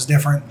see what was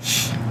different.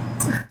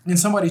 And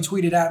somebody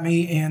tweeted at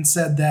me and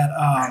said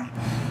that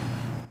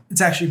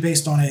it's actually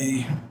based on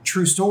a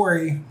true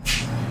story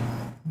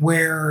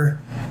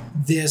where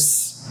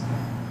this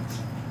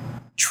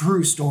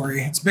true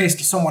story, it's based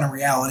on someone in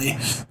reality,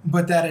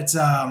 but that it's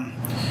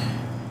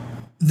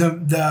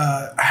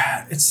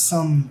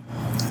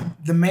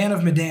the Man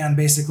of Medan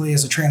basically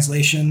is a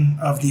translation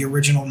of the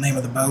original name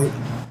of the boat,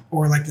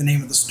 or like the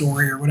name of the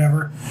story or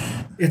whatever.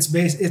 It's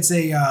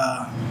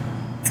an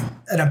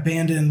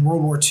abandoned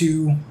World War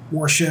II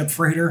warship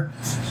freighter.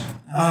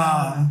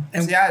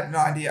 And see, I had no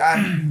idea.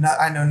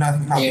 I know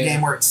nothing about the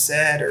game where it's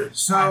set or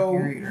time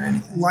period or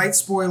anything. Light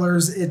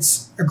spoilers.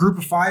 It's a group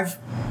of 5,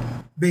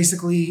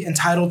 basically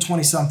entitled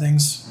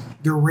 20-somethings.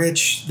 They're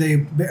rich.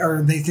 They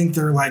think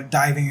they're like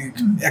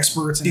diving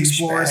experts and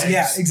explorers.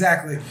 Yeah,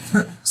 exactly.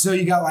 So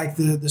you got like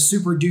the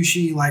super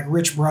douchey like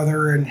rich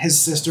brother and his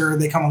sister.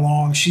 They come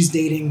along. She's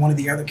dating one of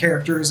the other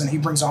characters, and he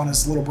brings on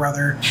his little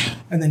brother.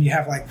 And then you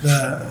have like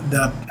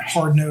the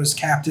hard nosed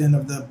captain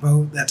of the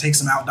boat that takes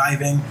them out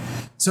diving.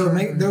 So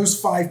those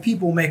 5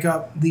 people make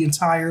up the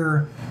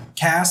entire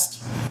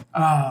cast.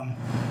 But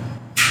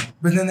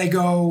then they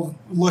go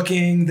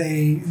looking.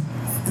 Do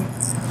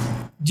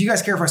you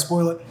guys care if I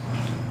spoil it?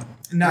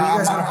 No,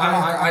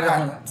 I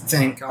don't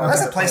think.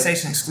 That's a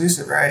PlayStation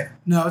exclusive, right?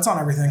 No, it's on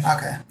everything.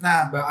 Okay.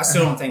 Nah. But I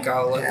still don't think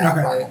I'll let Yeah. it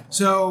Okay. play.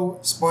 So,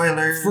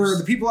 spoilers. For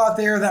the people out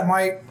there that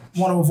might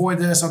want to avoid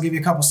this, I'll give you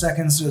a couple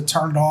seconds to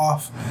turn it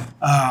off.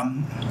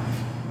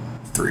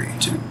 3,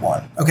 2,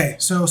 1. Okay,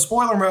 so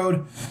spoiler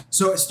mode.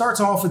 So it starts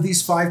off with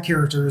these 5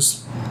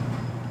 characters.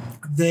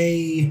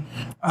 They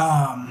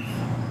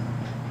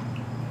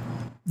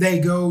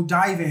go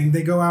diving.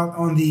 They go out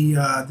on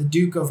the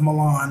Duke of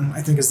Milan,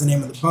 I think is the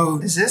name of the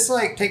boat. Is this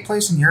like take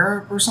place in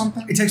Europe or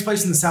something? It takes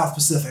place in the South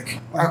Pacific.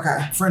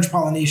 Okay. French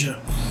Polynesia.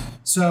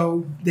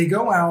 So they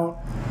go out,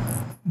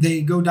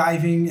 they go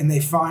diving, and they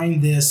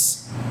find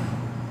this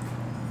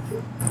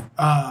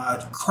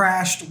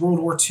crashed World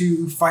War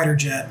II fighter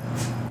jet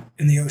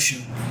in the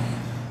ocean.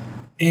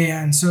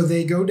 And so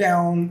they go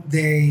down,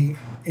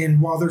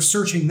 and while they're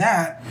searching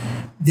that,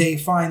 they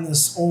find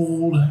this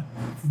old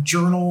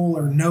journal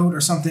or note or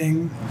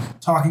something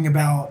talking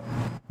about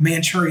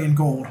Manchurian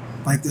gold,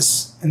 like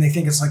this, and they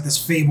think it's like this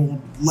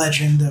fabled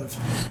legend of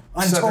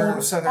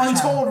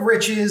untold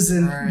riches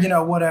and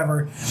right.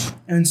 Whatever.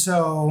 And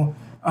so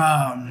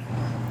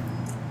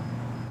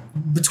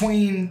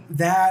between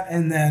that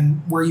and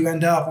then where you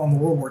end up on the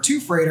World War II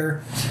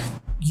freighter,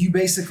 you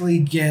basically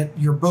get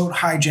your boat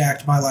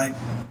hijacked by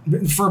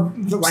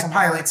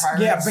pirates.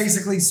 Yeah,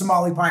 basically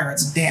Somali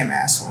pirates. Damn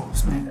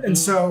assholes, man. And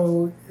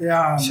so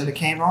should have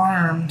came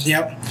armed.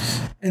 Yep.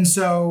 And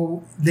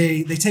so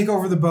they take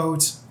over the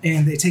boat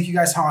and they take you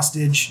guys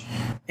hostage,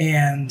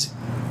 and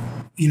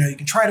you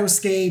can try to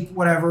escape,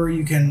 whatever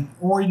you can,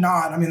 or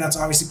not. I mean, that's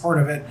obviously part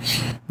of it,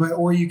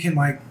 or you can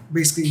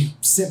basically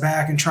sit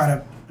back and try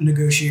to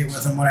negotiate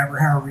with them,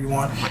 however you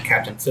want. Like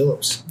Captain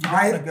Phillips.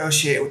 I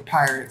negotiate with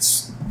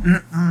pirates.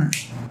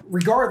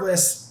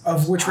 Regardless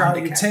of which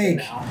route you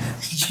take,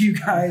 you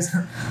guys,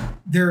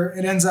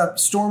 it ends up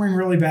storming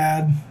really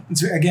bad.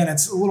 It's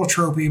a little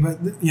tropey, but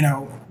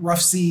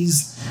rough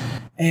seas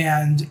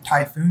and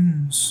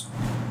typhoons.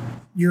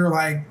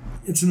 You're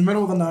it's in the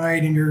middle of the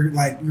night, and you're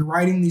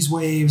riding these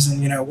waves,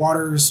 and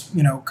water's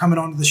coming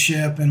onto the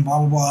ship, and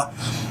blah blah blah.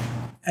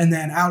 And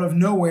then out of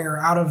nowhere,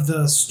 out of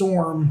the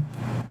storm,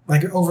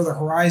 over the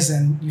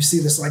horizon, you see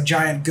this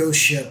giant ghost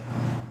ship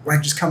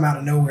just come out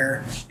of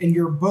nowhere, and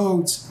your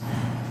boat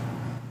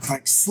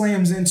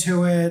slams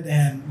into it,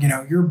 and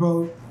your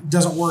boat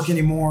doesn't work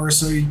anymore,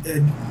 so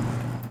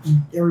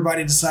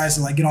everybody decides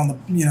to get on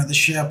the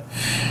ship.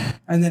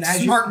 And then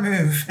smart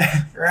move,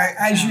 right?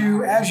 As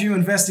you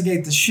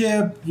investigate the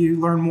ship, you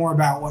learn more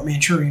about what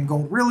Manchurian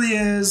gold really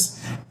is.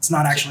 It's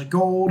not actually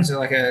gold. Is it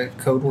a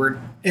code word?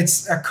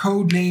 It's a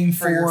code name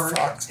for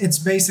it's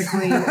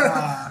basically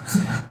a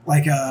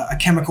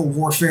chemical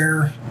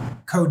warfare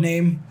code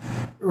name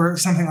or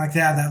something like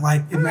that. That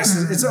it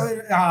messes.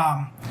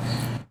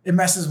 It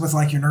messes with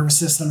your nervous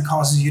system and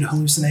causes you to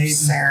hallucinate.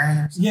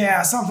 Sarin.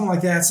 Yeah, something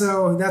like that.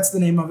 So that's the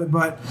name of it.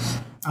 But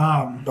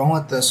don't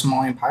let the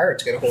Somalian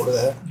pirates get a hold of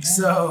that.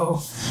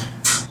 So,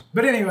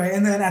 but anyway,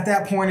 and then at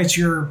that point,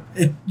 you're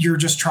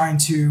just trying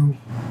to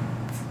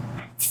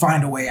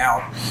find a way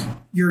out.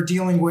 You're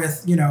dealing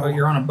with But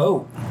you're on a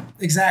boat.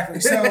 Exactly.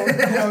 So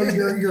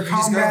you're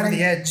combating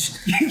the edge.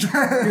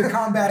 You're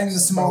combating the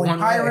Somali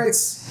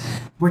pirates,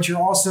 but you're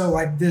also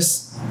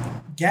this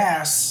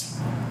gas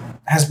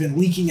has been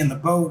leaking in the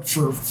boat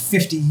for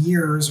 50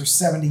 years or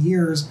 70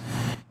 years.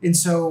 And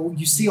so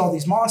you see all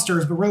these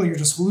monsters, but really you're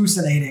just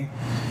hallucinating.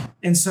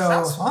 And so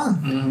sounds fun.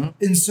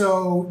 Mm-hmm. And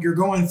so you're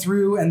going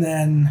through, and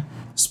then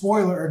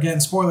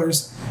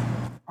spoilers,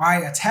 I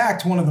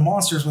attacked one of the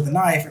monsters with a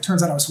knife. It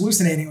turns out I was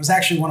hallucinating. It was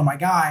actually one of my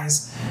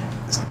guys.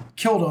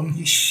 Killed him.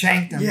 You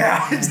shanked him.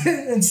 Yeah.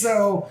 And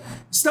so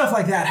stuff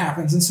like that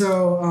happens. And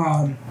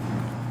so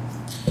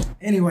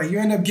anyway, you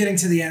end up getting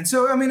to the end.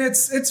 So I mean,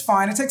 it's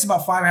fine. It takes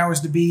about 5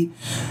 hours to beat.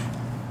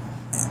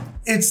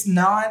 It's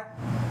not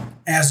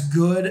as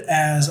good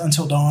as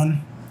Until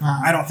Dawn.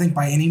 I don't think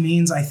by any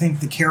means. I think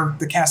the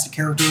cast of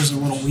characters are a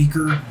little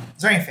weaker.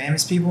 Is there any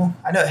famous people?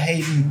 I know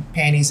Hayden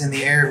Panties in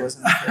the Air was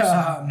in the first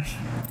one.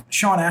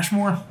 Shawn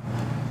Ashmore.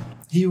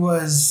 He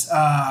was no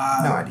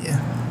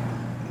idea.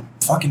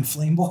 Fucking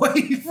Flame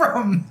Boy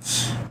from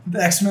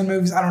the X-Men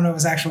movies. I don't know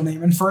his actual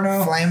name.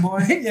 Inferno. Flame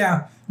Boy?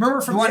 Yeah.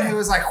 Remember from the one who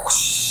was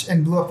whoosh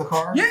and blew up the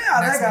car? Yeah,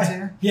 that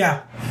guy.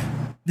 Yeah.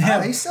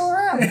 Oh, he's still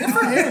around. Good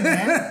for him,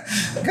 man.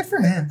 Good for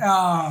him.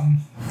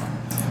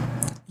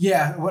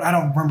 Yeah, I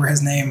don't remember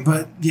his name,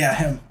 but yeah,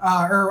 him.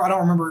 Or I don't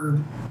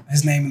remember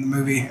his name in the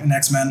movie in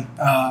X-Men.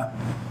 I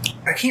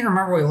can't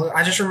remember what he looked.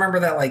 I just remember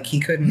that he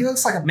couldn't. He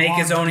looks like a make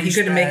his own. He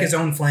couldn't make his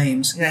own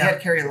flames. Yeah, he had to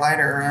carry a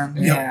lighter around.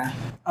 Yeah.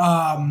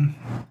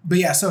 But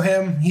yeah, so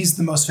he's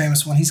the most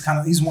famous one. He's one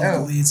of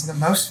the leads. The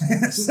most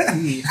famous.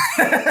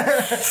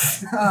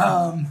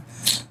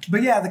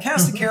 But yeah, the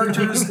cast of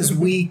characters is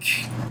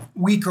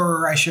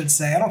weaker, I should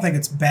say. I don't think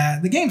it's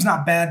bad. The game's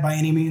not bad by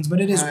any means, but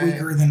it is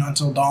weaker than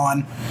Until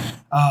Dawn.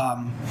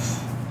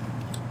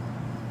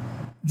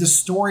 The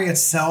story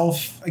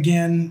itself,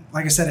 again,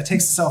 like I said, it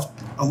takes itself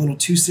a little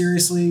too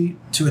seriously,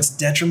 to its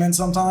detriment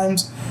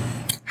sometimes.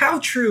 How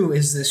true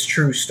is this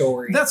true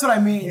story? That's what I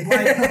mean.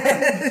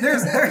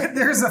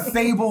 There's a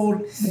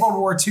fabled World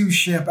War II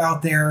ship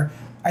out there.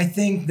 I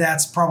think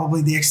that's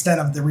probably the extent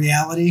of the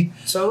reality.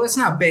 So it's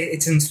not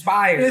it's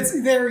inspired.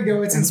 There we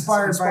go. It's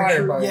inspired by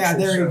yeah,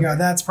 there you go.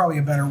 That's probably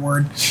a better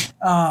word.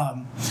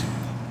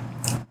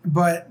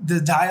 But the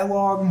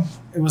dialogue,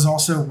 it was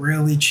also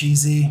really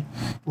cheesy.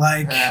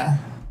 Like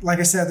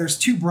I said, there's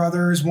two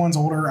brothers. One's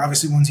older,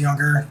 obviously one's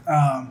younger.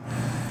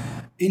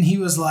 And he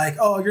was like,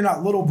 "Oh, you're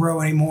not little bro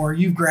anymore.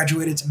 You've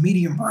graduated to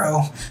medium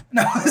bro."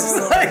 And I was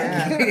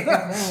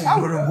I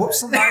would have whooped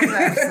somebody's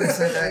ass if they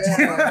said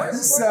that.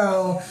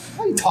 So,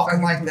 why are you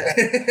talking like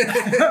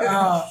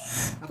that?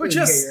 But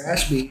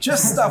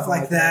just stuff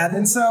like that.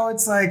 And so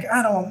it's I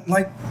don't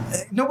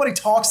nobody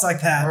talks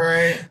like that.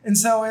 Right. And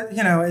so it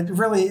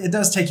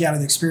does take you out of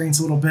the experience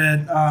a little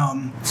bit.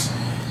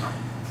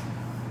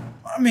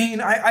 I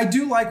mean, I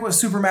do like what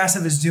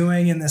Supermassive is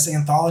doing in this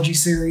anthology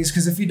series,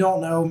 because if you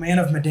don't know, Man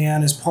of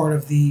Medan is part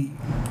of the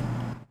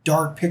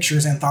Dark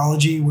Pictures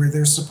anthology, where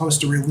they're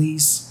supposed to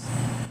release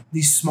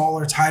these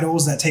smaller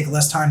titles that take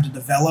less time to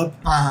develop.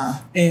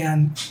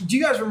 And do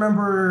you guys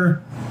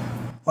remember,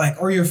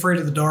 Are You Afraid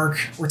of the Dark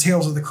or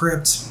Tales of the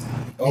Crypt?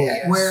 Oh,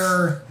 yes.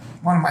 Where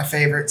one of my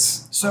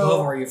favorites.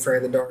 So Are You Afraid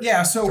of the Dark?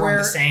 Yeah, so Throwing where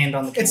the sand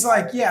on the it's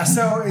like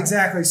so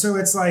exactly. So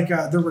it's like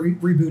they're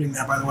rebooting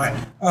that, by the way.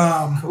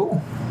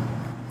 Cool.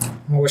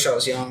 I wish I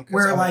was young.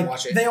 Where like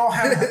they all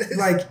have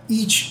like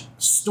each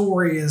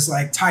story is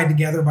like tied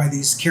together by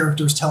these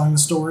characters telling the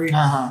story.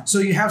 So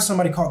you have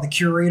somebody called the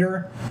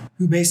curator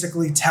who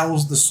basically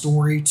tells the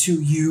story to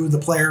you, the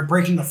player,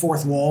 breaking the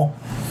fourth wall.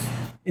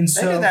 And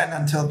they did that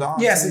in Until Dawn.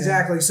 Yes,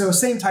 exactly. So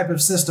same type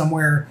of system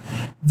where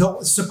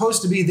it's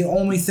supposed to be the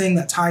only thing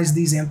that ties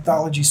these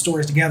anthology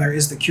stories together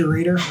is the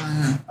curator.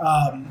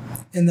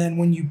 And then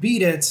when you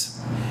beat it,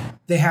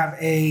 they have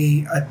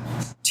a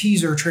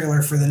teaser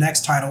trailer for the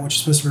next title, which is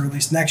supposed to be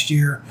released next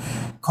year,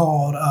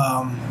 called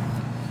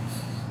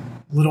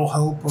Little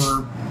Hope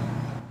or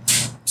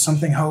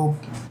something Hope.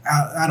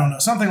 I don't know,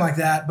 something like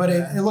that. But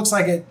it looks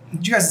like it.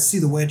 Did you guys see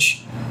The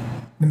Witch?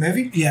 The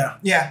movie? Yeah.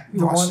 Yeah.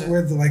 The one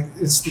where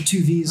it's the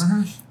two V's.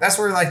 That's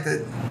where like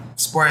the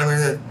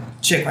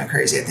chick went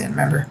crazy at the end,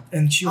 remember?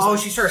 And she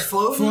was she starts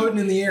floating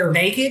in the air.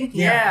 naked?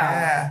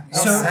 Yeah.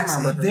 So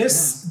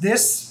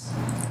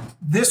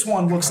this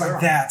one looks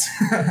like that,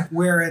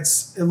 where it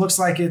looks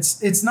like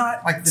it's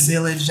not like The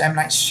Village, M.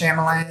 Night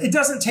Shyamalan. It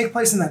doesn't take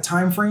place in that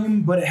time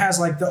frame, but it has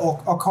like the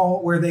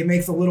occult where they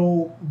make the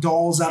little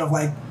dolls out of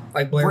like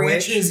Blair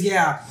branches, Witch?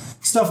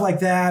 Stuff like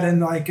that, and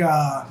like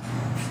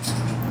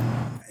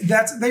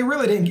they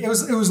really didn't. It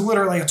was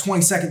literally like a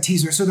 20-second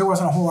teaser, so there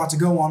wasn't a whole lot to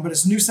go on. But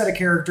it's a new set of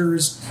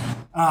characters.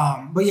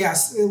 But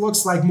yes, it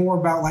looks like more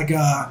about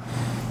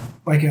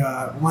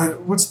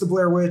what's the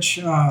Blair Witch?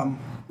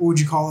 What would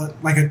you call it?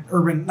 Like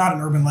not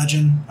an urban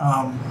legend.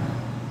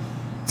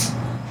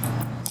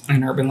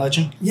 An urban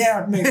legend?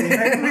 Yeah, maybe the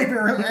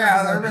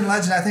urban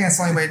legend. I think that's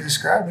the only way to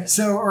describe it.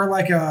 So, or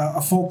like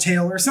a folk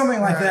tale or something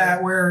like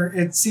that, where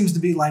it seems to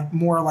be like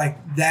more like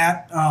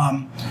that.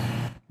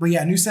 But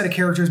yeah, new set of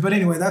characters. But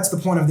anyway, that's the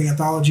point of the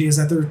anthology, is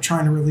that they're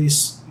trying to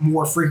release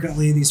more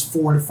frequently these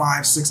 4 to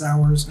 5, 6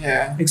 hours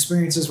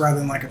experiences rather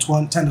than like a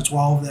 10 to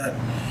 12.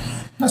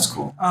 That's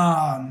cool.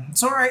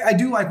 So I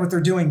do like what they're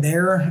doing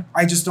there.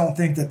 I just don't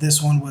think that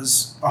this one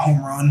was a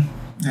home run.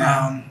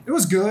 Yeah. It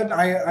was good.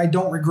 I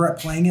don't regret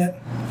playing it,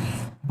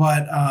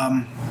 but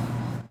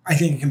I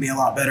think it can be a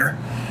lot better.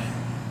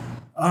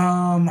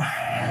 Final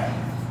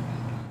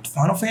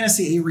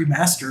Fantasy VIII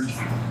Remastered.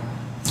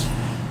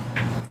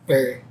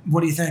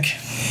 What do you think?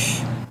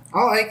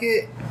 I like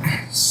it.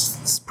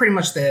 It's pretty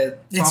much the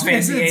Final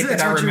Fantasy VIII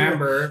that I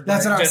remember.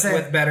 That's what I was saying.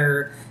 Just with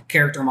better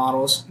character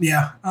models.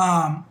 Yeah.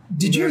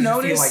 Did you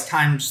notice? Feel like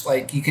times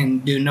like you can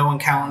do no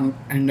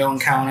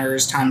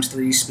encounters times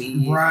 3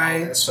 speed. Right.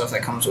 All that stuff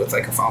that comes with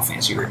like a Final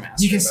Fantasy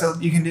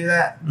Remastered. You can do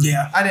that.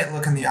 Yeah. I didn't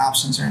look in the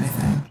options or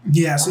anything.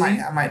 Yeah. So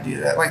I might do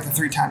that, like the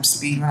 3 times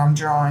speed when I'm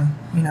drawing.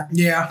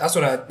 Yeah. That's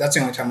the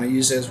only time I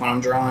use it is when I'm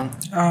drawing.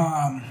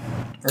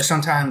 Or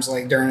sometimes,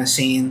 like during a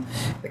scene,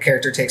 the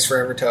character takes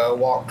forever to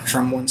walk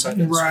from one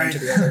side of the screen to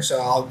the other. So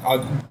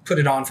I'll put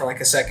it on for like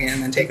a second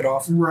and then take it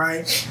off.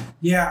 Right.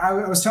 Yeah,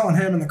 I was telling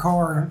him in the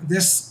car,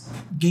 this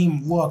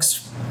game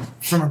looks,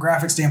 from a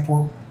graphic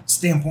standpoint,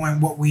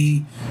 what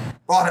we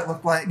thought it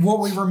looked like, what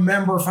we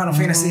remember Final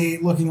Fantasy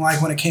VIII looking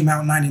like when it came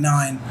out in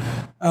 '99.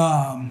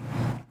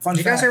 Did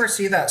you guys ever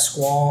see that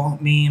Squall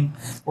meme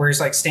where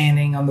he's like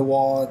standing on the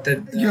wall at the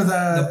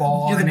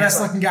ball? You're the best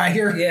looking guy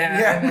here.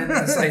 Yeah. And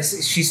then it's like,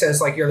 she says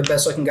like, you're the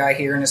best looking guy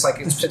here, and it's like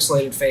his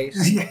pixelated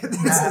face. Yeah,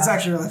 it's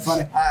actually really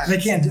funny. They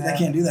can't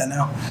do that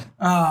now.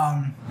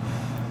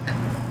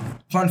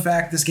 Fun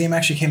fact: this game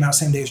actually came out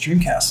same day as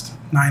Dreamcast,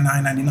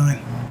 9/9/99.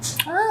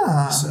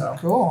 So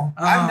cool.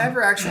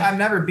 I've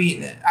never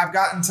beaten it. I've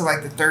gotten to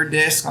like the 3rd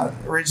disc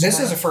originally. This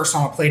is the first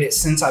time I played it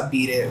since I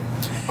beat it.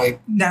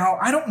 Like now,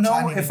 I don't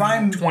know if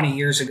I'm 20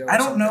 years ago. I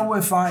don't know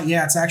if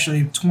it's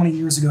actually 20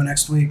 years ago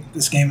next week.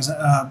 This game is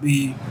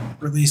be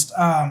released.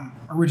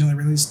 Originally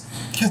released.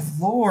 Good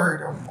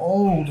Lord, I'm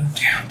old.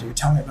 Damn, dude,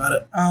 tell me about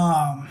it.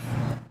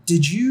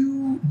 Did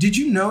you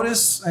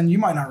notice, and you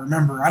might not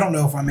remember, I don't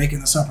know if I'm making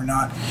this up or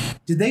not,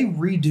 did they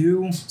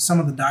redo some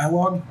of the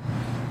dialogue?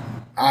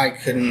 I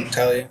couldn't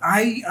tell you.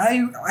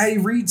 I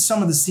read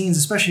some of the scenes,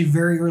 especially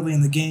very early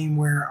in the game,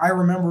 where I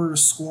remember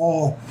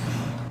Squall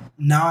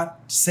not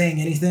saying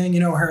anything,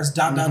 where it's ...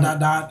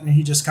 and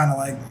he just kind of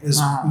like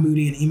is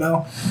moody and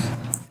emo.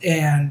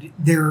 And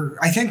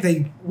I think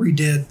they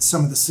redid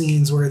some of the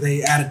scenes where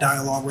they added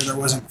dialogue where there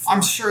wasn't.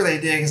 I'm sure they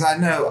did, because I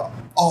know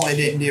all they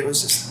didn't do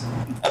was just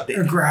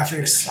update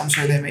graphics. I'm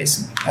sure they made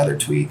some other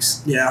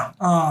tweaks. Yeah.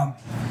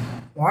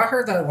 Well, I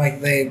heard that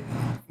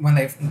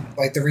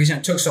the reason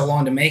it took so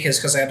long to make it is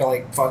because they had to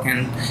like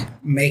fucking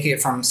make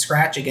it from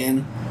scratch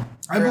again.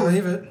 I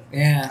believe it.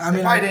 Yeah. I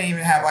mean, I didn't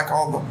even have like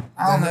all the.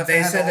 I don't know if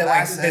they said that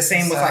like the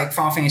same with like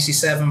Final Fantasy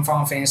VII,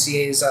 Final Fantasy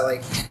VIII is that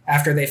like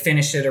after they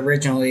finished it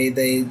originally,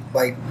 they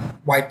like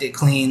wiped it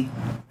clean.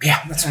 Yeah.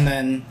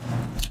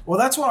 Well,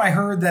 that's what I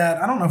heard.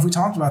 That I don't know if we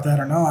talked about that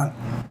or not.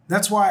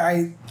 That's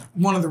why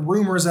one of the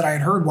rumors that I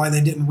had heard why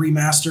they didn't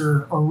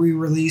remaster or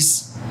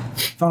re-release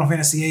Final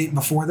Fantasy VIII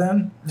before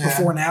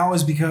now,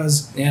 is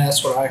because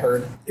that's what I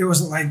heard. It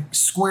was like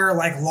Square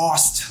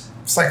lost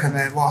It's like when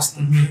they lost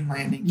the moon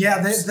landing.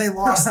 Yeah, they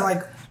lost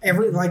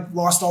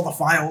lost all the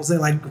files. They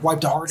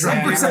wiped a hard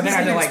drive. Yeah,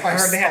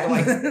 they had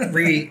to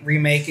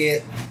remake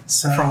it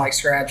from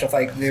scratch with a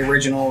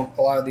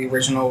lot of the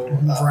original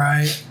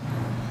right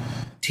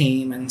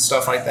team and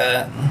stuff like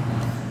that.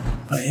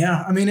 But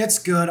yeah, I mean, it's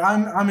good.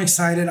 I'm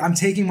excited. I'm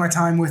taking my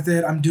time with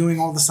it. I'm doing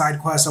all the side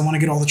quests. I want to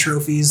get all the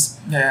trophies.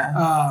 Yeah.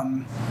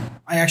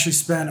 I actually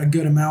spent a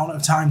good amount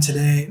of time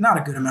today. Not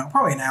a good amount,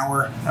 probably an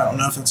hour. I don't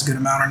know if that's a good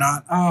amount or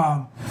not.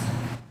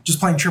 Just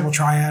playing Triple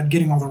Triad,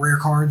 getting all the rare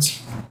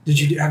cards.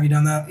 Have you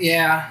done that?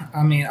 Yeah,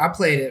 I mean, I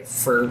played it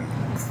for,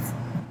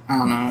 I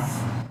don't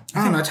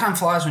know. Time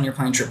flies when you're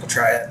playing Triple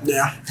Triad.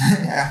 Yeah.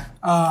 Yeah.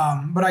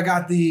 But I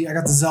got the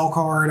Zell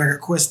card. I got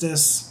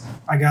Quistis.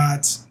 I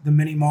got the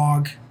Mini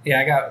Mog. Yeah,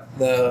 I got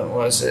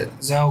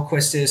Zell,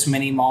 Quistis,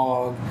 Mini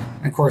Mog.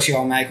 And of course, you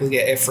automatically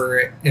get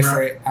Ifrit.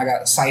 Right. I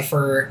got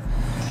Cypher.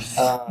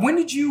 When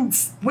did you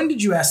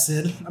ask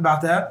Sid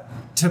about that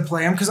to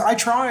play him? Because I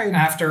tried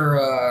after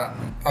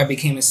I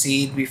became a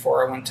seed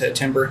before I went to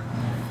Timber.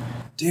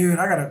 Dude,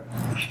 I gotta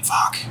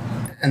fuck.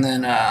 And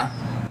then I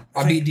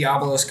beat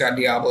Diablos, got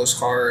Diablos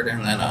card,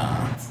 and then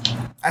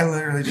I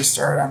literally just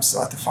started. I'm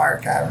still at the Fire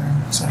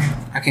Cavern, so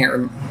I can't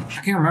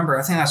remember.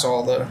 I think that's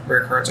all the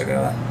rare cards I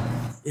got.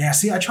 Yeah,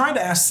 see, I tried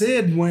to ask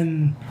Sid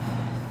when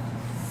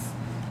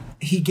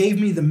he gave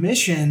me the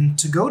mission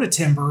to go to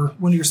Timber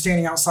when you're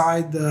standing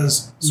outside the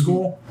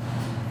school.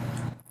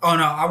 Oh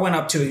no, I went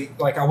up to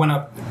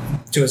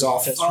his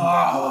office from the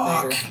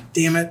elevator.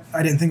 Damn it.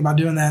 I didn't think about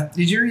doing that.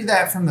 Did you read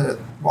that from the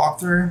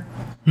walkthrough?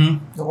 The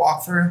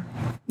walkthrough?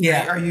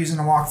 Yeah. Are you using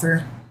a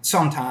walkthrough?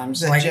 Sometimes.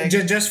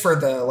 Just for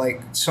the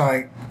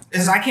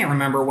because I can't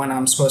remember when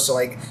I'm supposed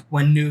to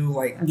when new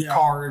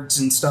cards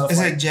and stuff. Is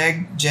it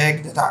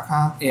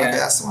jeg.com? Yeah. Okay,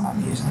 that's the one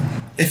I'm using.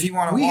 If you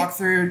want to walk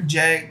through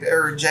jeg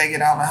or jeg, I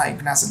don't know how you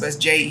pronounce it, but it's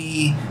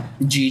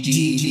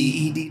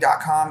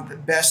JEGGED.com. The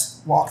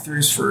best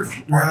walkthroughs for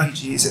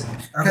RPGs.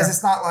 Because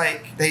it's not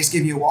like they just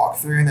give you a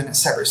walkthrough and then a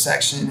separate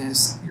section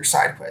is your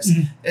side quest.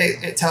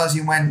 It tells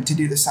you when to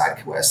do the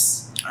side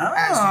quests.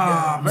 As you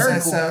go. Very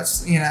cool. So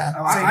it's,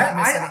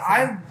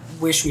 I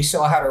wish we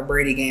still had our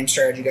Brady game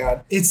strategy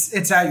guide.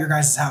 It's at your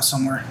guys' house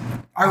somewhere.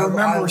 I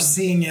remember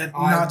seeing it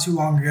not too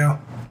long ago.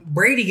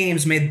 Brady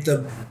Games made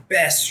the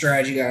best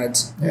strategy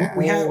guides. Yeah,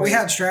 we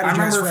had strategy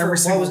guides for every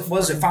single.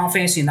 Was it Final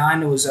Fantasy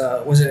IX? Was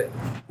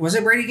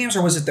it Brady Games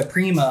or was it the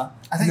Prima?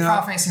 I think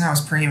Final Fantasy IX was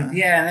Prima.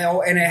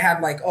 Yeah, and it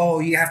had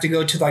you have to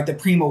go to the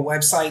Prima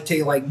website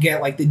to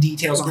get the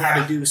details on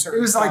how to do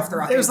certain stuff.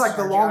 It was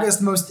the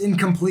longest, most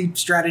incomplete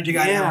strategy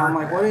guide ever. I'm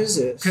like, what is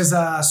this? Because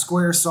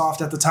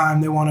Squaresoft at the time,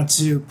 they wanted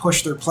to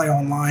push their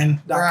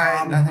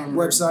PlayOnline.com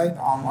website.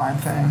 The online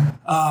thing.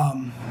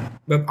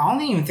 But I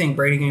don't even think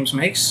Brady Games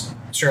makes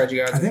strategy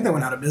guides. I think they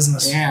went out of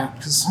business. Yeah,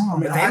 because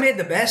they made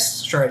the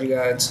best strategy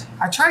guides.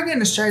 I tried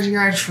getting a strategy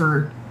guide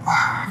for.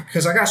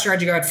 Because I got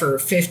strategy guide for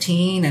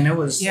 15, and it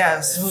was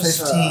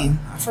 15.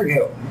 I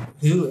forget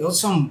who. It was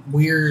some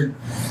weird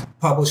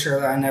publisher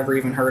that I never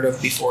even heard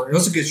of before. It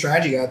was a good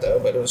strategy guide though,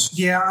 but it was.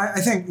 Yeah,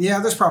 I think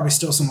there's probably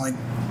still some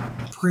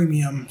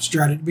premium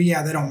strategy,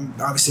 but they don't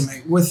obviously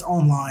make with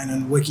online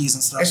and wikis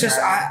and stuff. It's just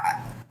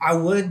I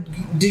would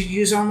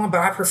use online, but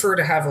I prefer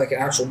to have an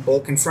actual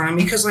book in front of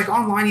me because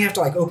online you have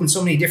to open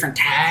so many different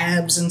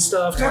tabs and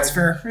stuff. That's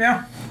fair.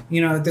 Yeah.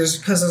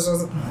 There's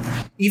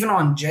even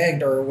on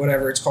Jegged or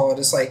whatever it's called,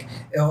 it's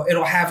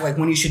it'll have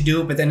when you should do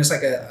it, but then it's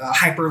a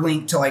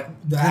hyperlink to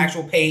the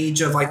actual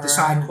page of the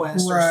side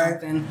quest or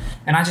something.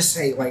 And I just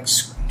say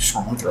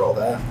scrolling through all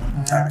that.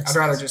 I'd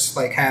rather just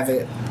have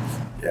it.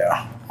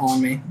 Yeah. On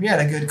me. We had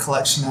a good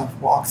collection of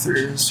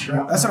walkthroughs.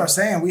 That's what I was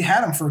saying. We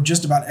had them for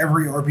just about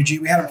every RPG.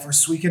 We had them for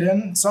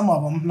Suikoden, some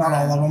of them, not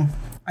all of them.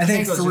 I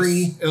think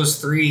 3. It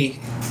was 3.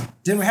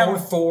 Didn't we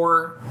have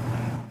 4?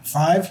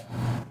 5?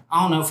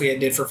 I don't know if we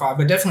did for 5,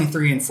 but definitely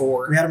 3 and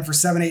 4. We had them for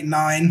 7, 8,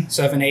 9.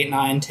 7, 8,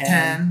 9,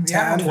 10.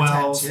 10,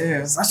 12. 10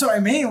 That's what I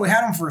mean. We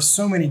had them for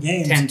so many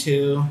games.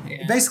 10-2.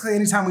 Yeah. Basically,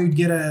 anytime we would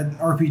get an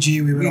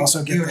RPG, we would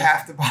also get. You would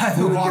have to buy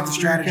the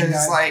strategy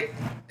guide.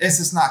 It's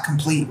just not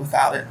complete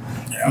without it.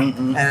 Yeah.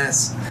 And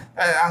it's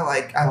I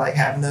like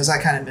having those. I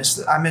kind of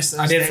miss I miss those.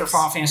 I did days. for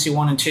Final Fantasy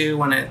 1 and 2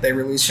 when they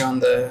released on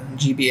the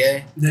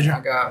GBA. Did you? I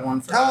got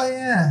one for. Oh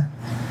yeah.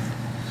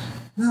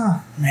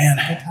 Oh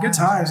man, good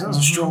times. That was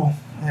a stroll.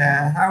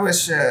 Yeah, I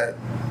wish.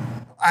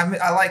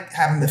 I like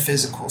having the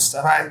physical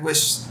stuff. I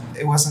wish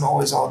it wasn't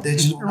always all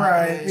digital.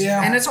 Right.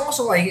 Yeah. And it's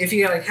also if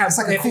you have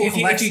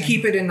if you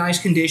keep it in nice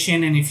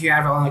condition and if you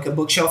have a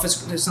bookshelf,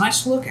 it's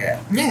nice to look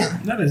at. Yeah,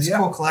 that is a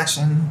cool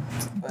collection.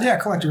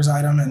 Collector's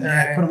item, and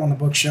put them on the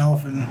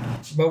bookshelf.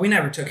 But we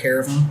never took care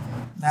of them.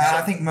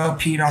 I think Mo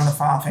peed on the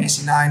Final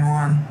Fantasy IX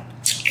one.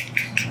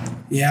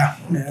 Yeah,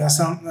 that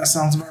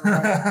sounds about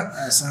right.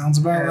 That sounds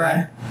about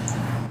right.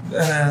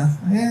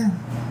 Yeah.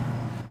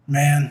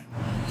 Man.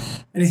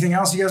 Anything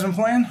else you guys been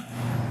playing?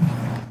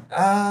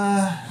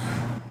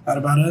 That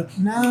about it?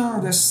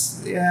 No,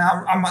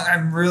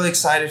 I'm really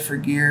excited for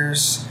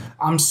Gears.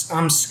 I'm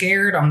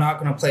scared I'm not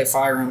going to play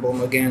Fire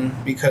Emblem again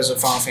because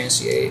of Final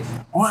Fantasy VIII.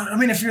 Well, I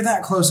mean, if you're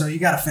that close though, you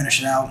got to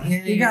finish it out.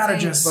 Yeah, you got to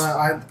just.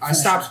 But I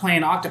stopped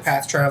playing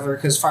Octopath Traveler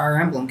because Fire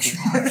Emblem came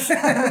out,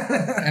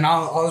 and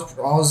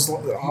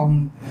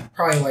I'm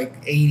probably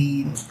like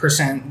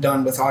 80%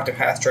 done with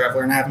Octopath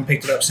Traveler, and I haven't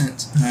picked it up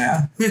since.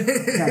 Yeah,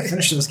 gotta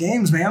finish those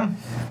games, man.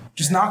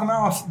 Just knock them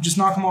off. Just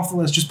knock them off the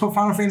list. Just put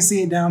Final Fantasy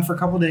VIII down for a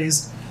couple of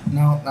days.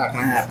 No, not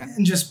gonna happen.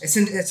 And just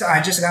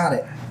I just got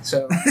it,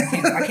 so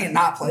I can't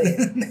not play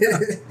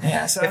it.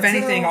 Yeah. So if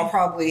anything, I'll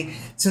probably,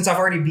 since I've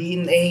already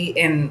beaten 8,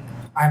 and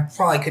I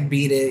probably could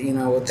beat it,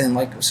 within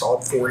like a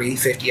solid 40,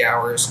 50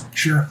 hours.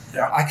 Sure.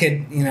 Yeah. I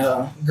could,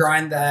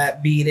 grind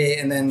that, beat it,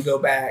 and then go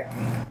back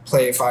and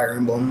play Fire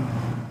Emblem.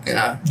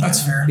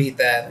 That's fair. Beat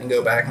that and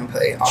go back and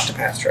play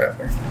Octopath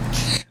Traveler.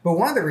 But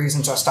one of the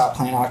reasons I stopped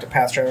playing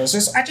Octopath Traveler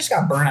is I just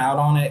got burnt out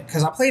on it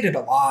because I played it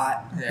a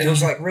lot. Yeah. It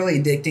was like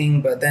really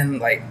addicting, but then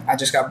like I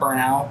just got burnt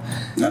out.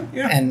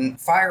 Yeah.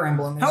 And Fire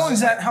Emblem. How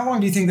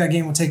long do you think that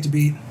game will take to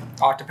beat?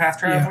 Octopath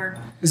Traveler?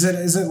 Yeah.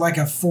 Is it like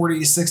a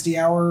 40, 60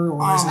 hour?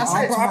 Or is it I'd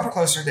say it's more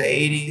closer to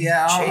 80.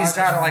 Yeah,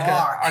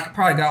 I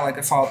probably got like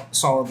a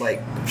solid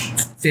like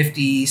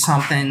 50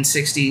 something,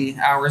 60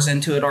 hours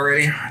into it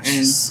already.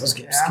 And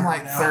I'm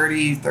like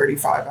 30,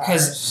 35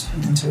 hours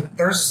into it.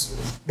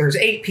 There's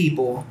 8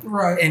 people.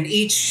 Right. And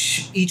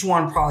each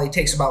one probably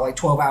takes about like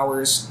 12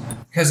 hours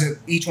because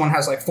each one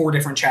has like 4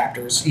 different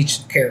chapters,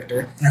 each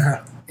character. Okay.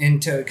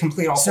 And to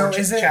complete all 4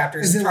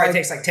 chapters, it probably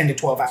takes like 10 to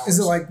 12 hours. Is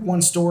it like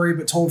one story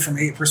but told from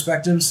 8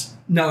 perspectives?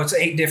 No, it's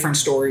 8 different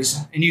stories,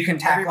 and you can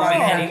tackle them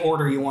in any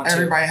order you want to.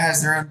 Everybody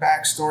has their own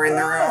backstory and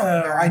their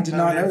own. I did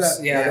not know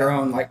that. Yeah, their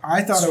own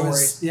I thought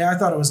story. I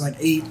thought it was like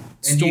 8 and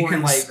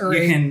stories.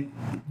 You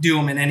can do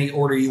them in any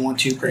order you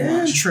want to, pretty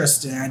much.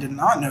 Interesting. I did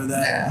not know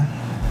that.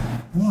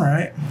 Yeah. All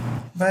right.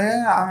 But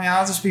yeah, I mean,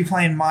 I'll just be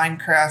playing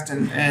Minecraft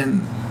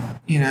and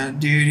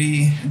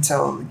Duty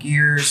until we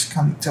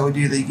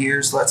do the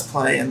Gears Let's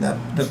Play and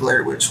the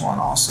Blair Witch one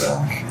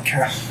also.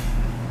 Okay.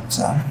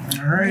 So.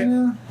 All right.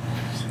 Yeah.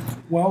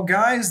 Well,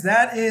 guys,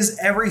 that is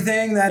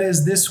everything. That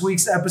is this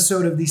week's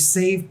episode of the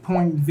Save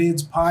Point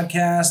Vids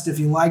podcast. If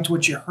you liked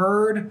what you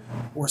heard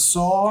or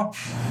saw,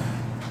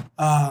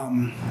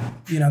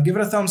 give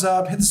it a thumbs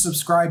up, hit the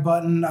subscribe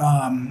button.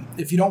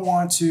 If you don't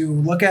want to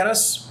look at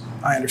us,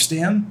 I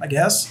understand, I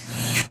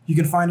guess. You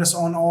can find us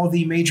on all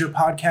the major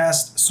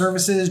podcast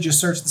services. Just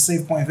search the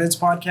Save Point Vids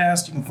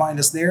podcast. You can find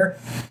us there.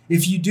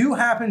 If you do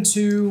happen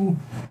to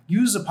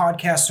use a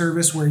podcast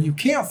service where you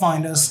can't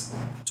find us,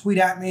 tweet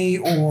at me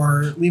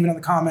or leave it in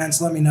the comments.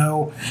 Let me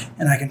know,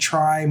 and I can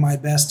try my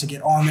best to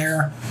get on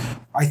there.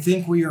 I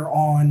think we are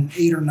on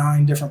 8 or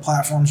 9 different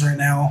platforms right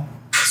now.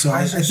 So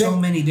I think so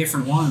many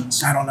different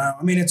ones. I don't know.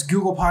 I mean, it's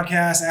Google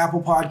Podcasts,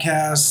 Apple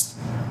Podcasts,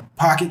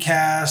 Pocket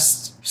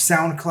Cast,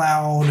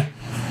 SoundCloud.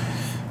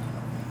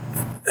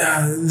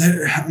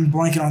 I'm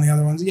blanking on the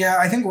other ones. Yeah,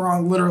 I think we're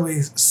on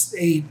literally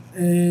 7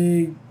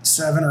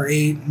 or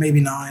 8,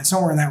 maybe 9,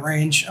 somewhere in that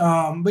range.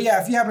 But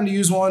yeah, if you happen to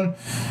use one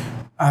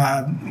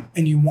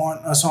and you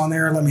want us on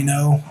there, let me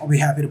know. I'll be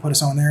happy to put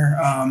us on there.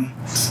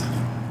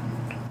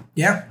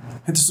 Yeah,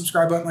 hit the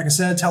subscribe button. Like I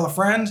said, tell a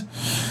friend.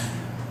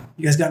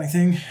 You guys got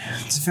anything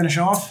to finish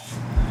off?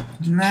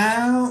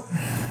 No.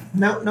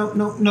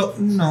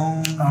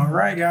 All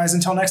right, guys.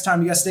 Until next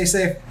time, you guys stay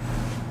safe.